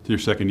great. It's your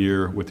second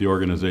year with the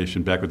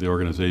organization, back with the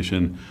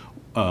organization.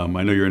 I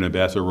know you're in an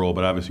ambassador role,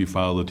 but obviously you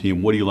follow the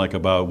team. What do you like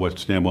about what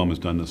Stan Bowman has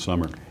done this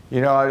summer?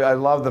 I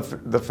love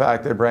the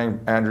fact they bring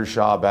Andrew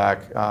Shaw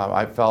back.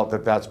 I felt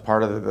that that's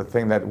part of the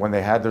thing, that when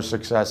they had their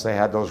success, they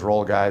had those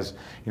role guys,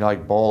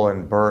 like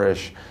Bolin,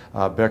 Burish,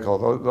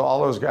 Bickle.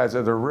 All those guys,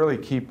 they're really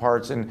key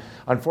parts. And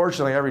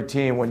unfortunately, every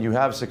team, when you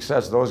have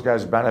success, those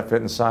guys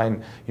benefit and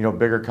sign,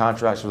 bigger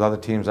contracts with other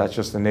teams. That's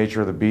just the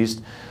nature of the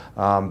beast.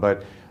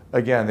 But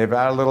again, they've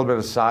added a little bit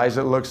of size,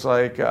 it looks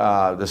like.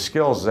 The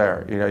skill's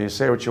there. You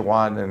say what you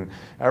want, and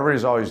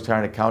everybody's always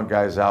trying to count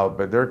guys out,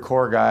 but they're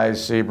core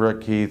guys,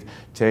 Seabrook, Keith,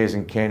 Taze,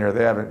 and Kaner.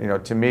 They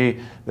haven't, to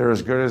me, they're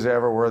as good as they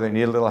ever were. They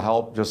need a little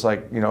help, just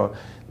like to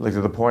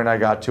the point I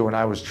got to when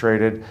I was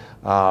traded.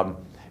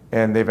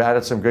 And they've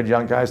added some good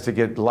young guys to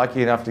get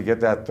lucky enough to get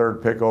that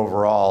third pick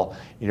overall,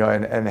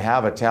 and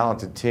have a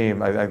talented team.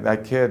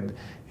 That kid,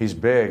 he's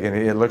big, and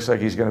it looks like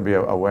he's going to be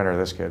a winner,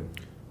 this kid.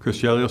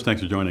 Chris Chelios,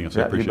 thanks for joining us.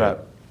 I appreciate you bet.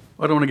 it.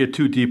 I don't want to get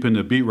too deep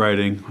into beat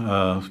writing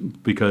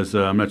because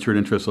I'm not sure it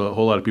interests a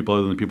whole lot of people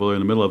other than the people that are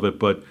in the middle of it.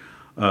 But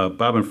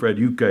Bob and Fred,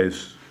 you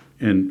guys,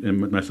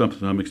 and myself to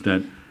some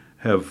extent,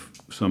 have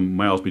some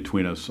miles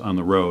between us on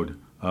the road,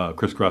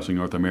 crisscrossing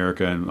North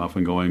America and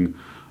often going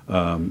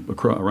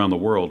around the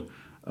world,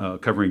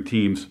 covering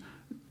teams.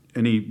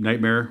 Any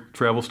nightmare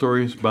travel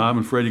stories, Bob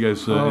and Fred? You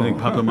guys, anything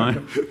pop in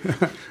mind?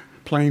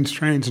 Planes,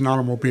 trains, and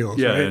automobiles.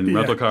 Yeah, right? and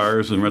rental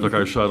cars and rental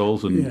car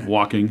shuttles and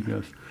walking.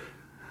 Yes.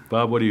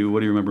 Bob, what do you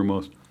remember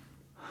most?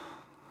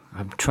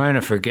 I'm trying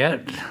to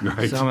forget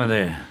some of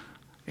the.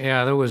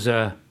 Yeah, there was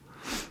a.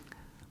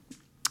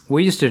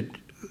 We used to,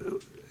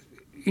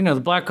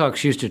 the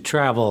Blackhawks used to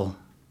travel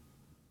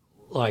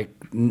like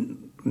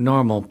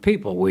normal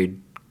people.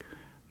 We'd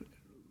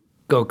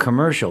go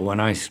commercial when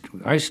I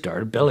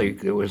started.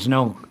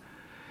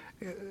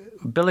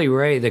 Billy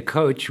Ray, the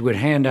coach, would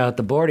hand out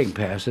the boarding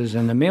passes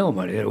and the meal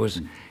money.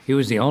 He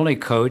was the only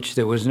coach.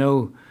 There was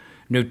no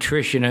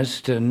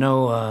nutritionist and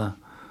no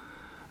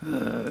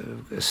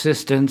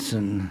assistants,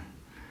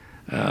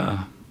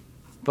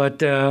 but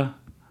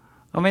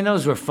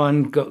those were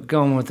fun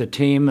going with the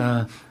team.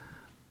 There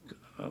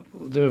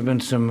have been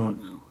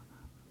some.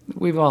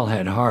 We've all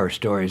had horror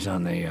stories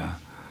on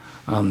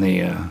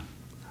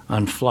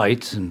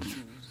flights and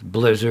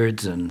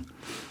blizzards, and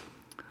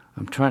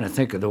I'm trying to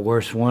think of the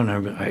worst one.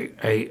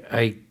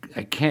 I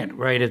can't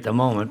right at the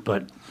moment,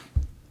 but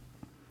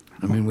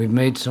we've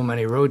made so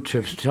many road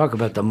trips. Talk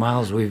about the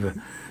miles we've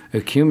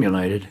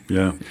accumulated.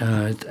 Yeah,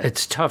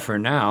 it's tougher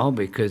now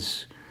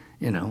because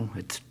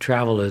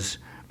travel is.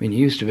 You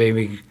used to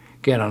maybe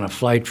get on a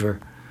flight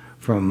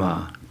from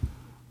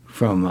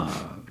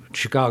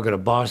Chicago to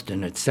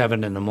Boston at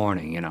 7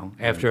 a.m.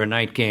 After a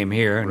night game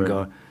here, and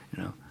go,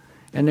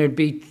 and there'd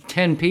be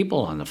 10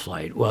 people on the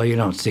flight. Well, you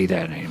don't see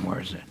that anymore,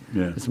 is it?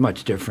 Yeah. It's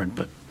much different,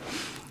 but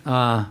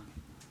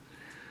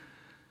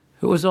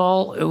it was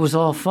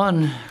all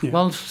fun. Yeah.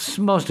 Well,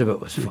 most of it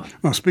was fun.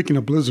 Well, speaking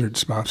of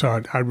blizzards, Bob,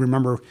 so I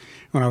remember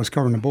when I was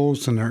covering the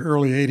Bulls in the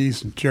early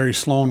 80s, and Jerry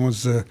Sloan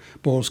was the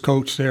Bulls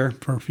coach there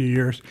for a few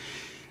years.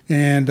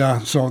 And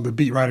so the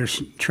beat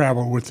writers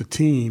traveled with the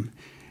team,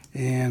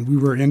 and we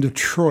were in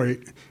Detroit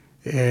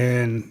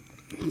and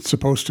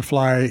supposed to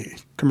fly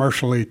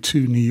commercially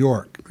to New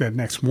York that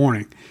next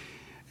morning.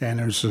 And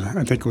there's,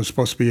 I think it was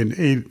supposed to be an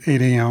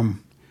 8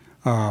 a.m.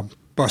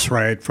 Bus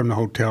ride from the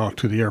hotel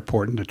to the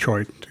airport in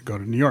Detroit to go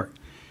to New York.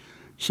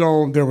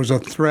 So there was a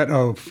threat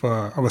of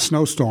a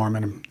snowstorm,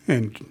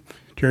 and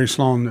Jerry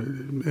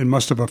Sloan, it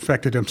must have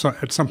affected him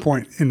at some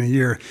point in the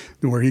year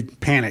where he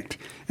panicked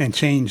and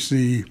changed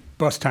the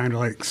bus time to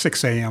like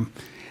 6 a.m.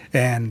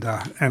 and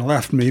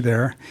left me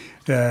there.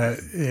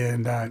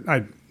 And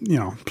I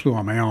flew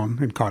on my own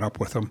and caught up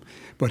with him.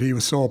 But he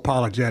was so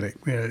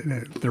apologetic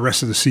the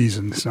rest of the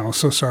season. So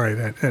sorry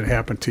that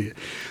happened to you.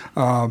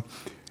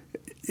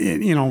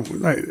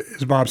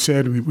 As Bob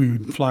said, we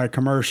would fly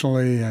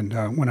commercially. And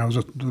when I was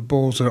with the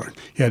Bulls,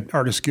 he had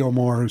Artis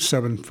Gilmore, who's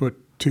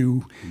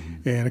 7'2",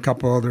 and a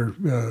couple other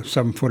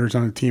 7-footers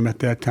on the team at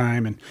that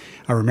time. And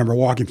I remember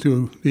walking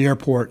through the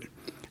airport,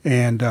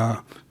 and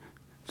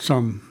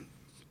some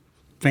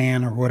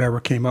fan or whatever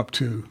came up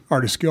to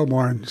Artis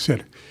Gilmore and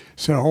said,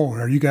 "Oh,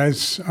 are you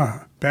guys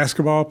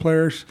basketball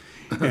players?"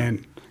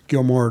 And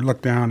Gilmore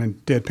looked down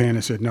and deadpan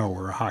and said, "No,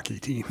 we're a hockey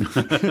team."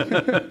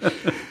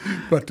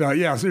 But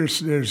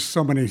there's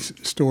so many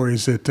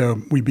stories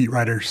that we beat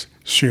writers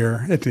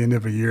share at the end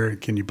of a year.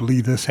 Can you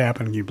believe this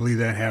happened? Can you believe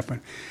that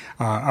happened?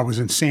 I was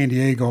in San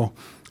Diego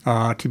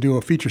to do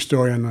a feature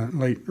story on the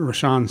late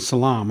Rashaan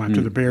Salam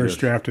after the Bears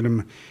drafted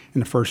him in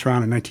the first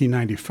round in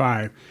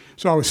 1995.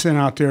 So I was sent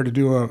out there to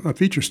do a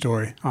feature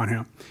story on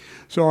him.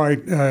 So I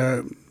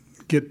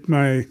get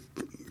my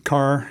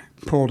car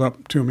pulled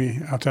up to me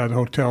outside the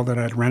hotel that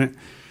I'd rented.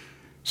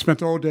 Spent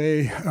the whole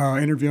day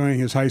interviewing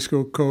his high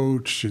school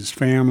coach, his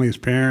family, his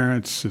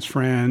parents, his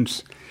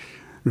friends,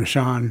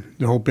 Rashaan,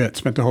 the whole bit.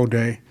 Spent the whole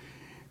day.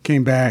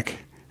 Came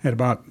back at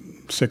about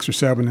 6 or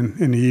 7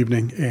 in the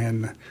evening,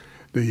 and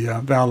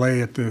the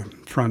valet at the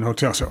front of the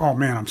hotel said, "Oh,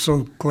 man, I'm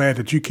so glad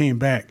that you came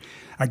back.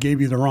 I gave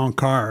you the wrong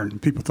car,"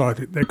 and people thought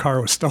that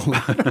car was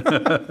stolen.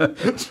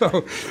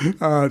 So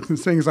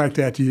things like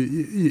that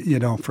you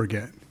don't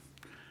forget.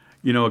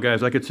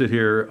 Guys, I could sit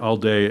here all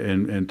day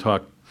and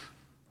talk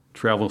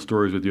travel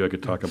stories with you. I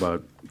could talk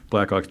about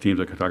Blackhawks teams.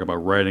 I could talk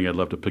about writing. I'd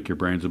love to pick your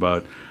brains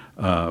about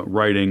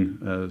writing,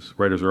 as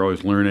writers are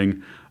always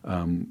learning.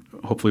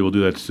 Hopefully we'll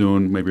do that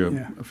soon, maybe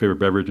a favorite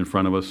beverage in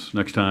front of us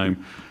next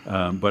time.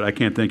 But I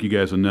can't thank you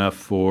guys enough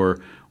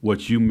for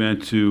what you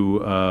meant to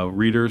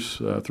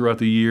readers throughout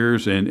the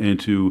years and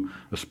to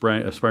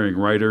aspiring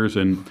writers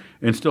and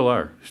still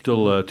are.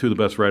 Still two of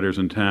the best writers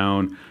in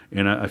town.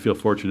 And I feel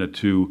fortunate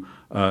to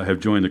have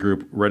joined the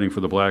group writing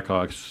for the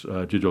Blackhawks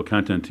digital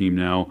content team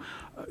now.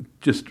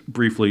 Just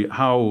briefly,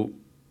 how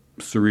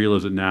surreal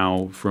is it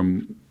now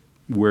from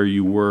where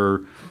you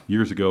were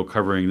years ago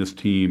covering this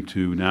team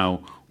to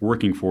now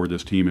working for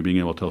this team and being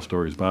able to tell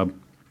stories, Bob?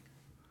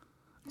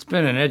 It's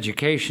been an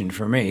education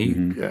for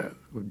me.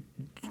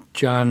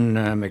 John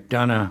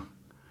McDonough,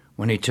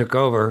 when he took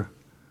over,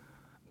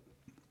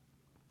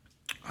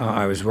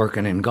 I was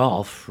working in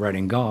golf,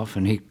 writing golf,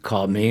 and he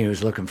called me. He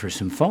was looking for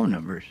some phone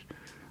numbers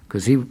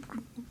because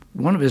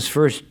one of his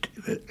first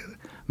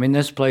mean,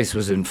 this place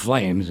was in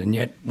flames, and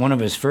yet one of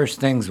his first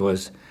things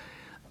was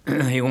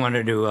he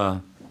wanted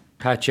to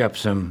patch up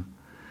some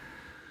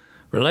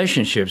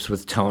relationships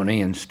with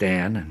Tony and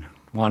Stan and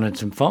wanted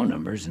some phone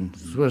numbers. And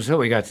so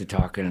we got to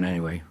talking, and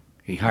anyway,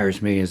 he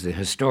hires me as the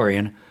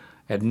historian.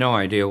 Had no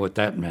idea what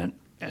that meant,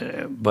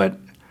 but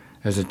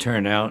as it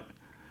turned out,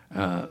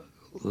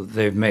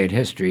 they've made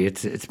history.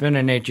 It's been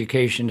an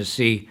education to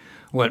see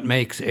what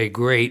makes a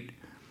great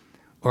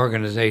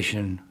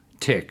organization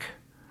tick,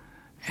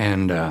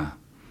 and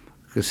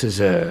this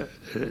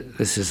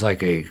is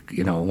like a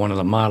one of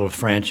the model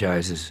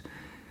franchises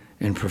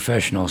in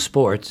professional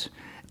sports.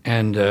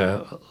 And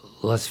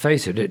let's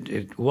face it,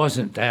 it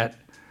wasn't that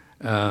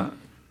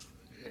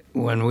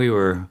when we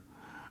were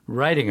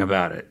writing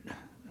about it.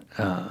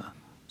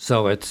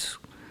 So it's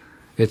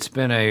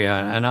been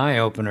an eye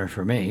opener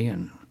for me,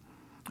 and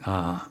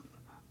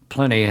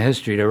plenty of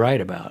history to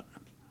write about.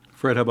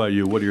 Fred, how about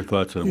you? What are your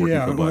thoughts on working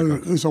for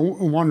Blackhawks? It's a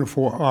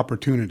wonderful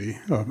opportunity.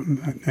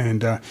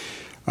 And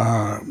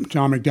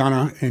John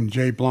McDonough and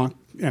Jay Blount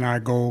and I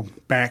go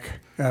back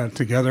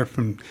together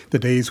from the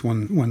days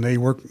when they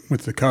worked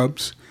with the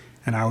Cubs,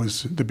 and I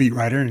was the beat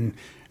writer. And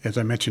as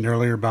I mentioned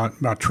earlier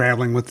about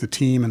traveling with the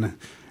team and the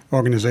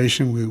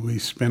organization, we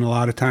spent a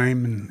lot of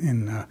time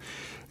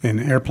in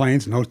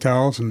airplanes and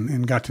hotels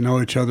and got to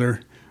know each other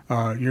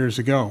years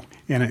ago.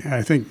 And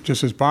I think,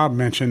 just as Bob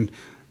mentioned,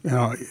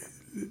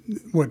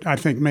 what I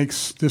think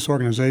makes this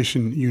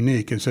organization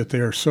unique is that they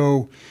are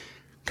so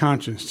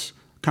conscious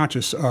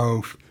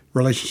of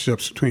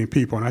relationships between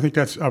people. And I think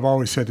I've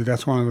always said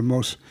that's one of the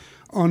most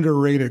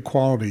underrated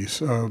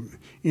qualities of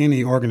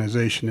any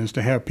organization, is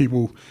to have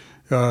people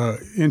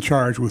in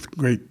charge with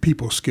great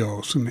people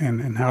skills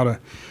and how to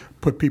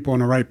put people in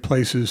the right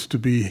places to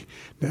be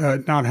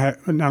not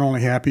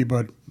only happy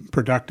but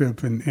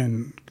productive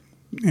and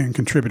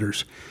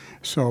contributors.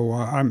 So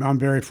I'm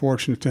very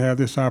fortunate to have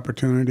this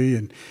opportunity,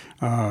 and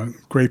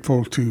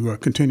grateful to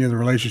continue the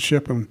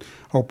relationship, and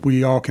hope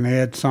we all can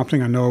add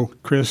something. I know,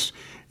 Chris,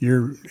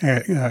 you're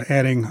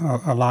adding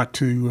a lot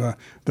to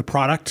the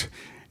product,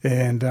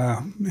 and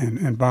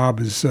Bob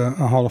is a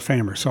Hall of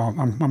Famer. So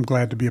I'm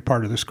glad to be a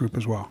part of this group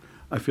as well.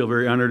 I feel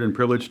very honored and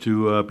privileged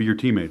to be your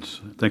teammates.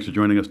 Thanks for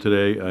joining us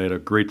today. I had a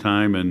great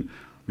time, and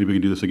maybe we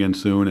can do this again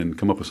soon and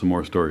come up with some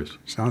more stories.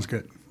 Sounds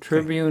good.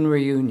 Tribune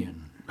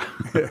reunion.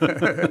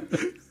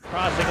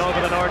 Crossing over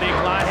the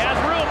Nordique line, has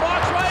room,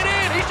 walks right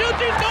in, he shoots,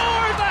 he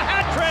scores! A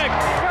hat trick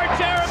for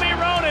Jeremy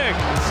Roenick!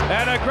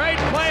 And a great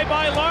play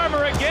by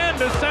Larmer again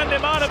to send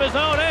him out of his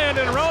own end,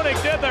 and Roenick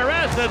did the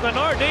rest as the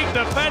Nordique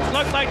defense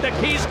looked like the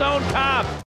Keystone Cops.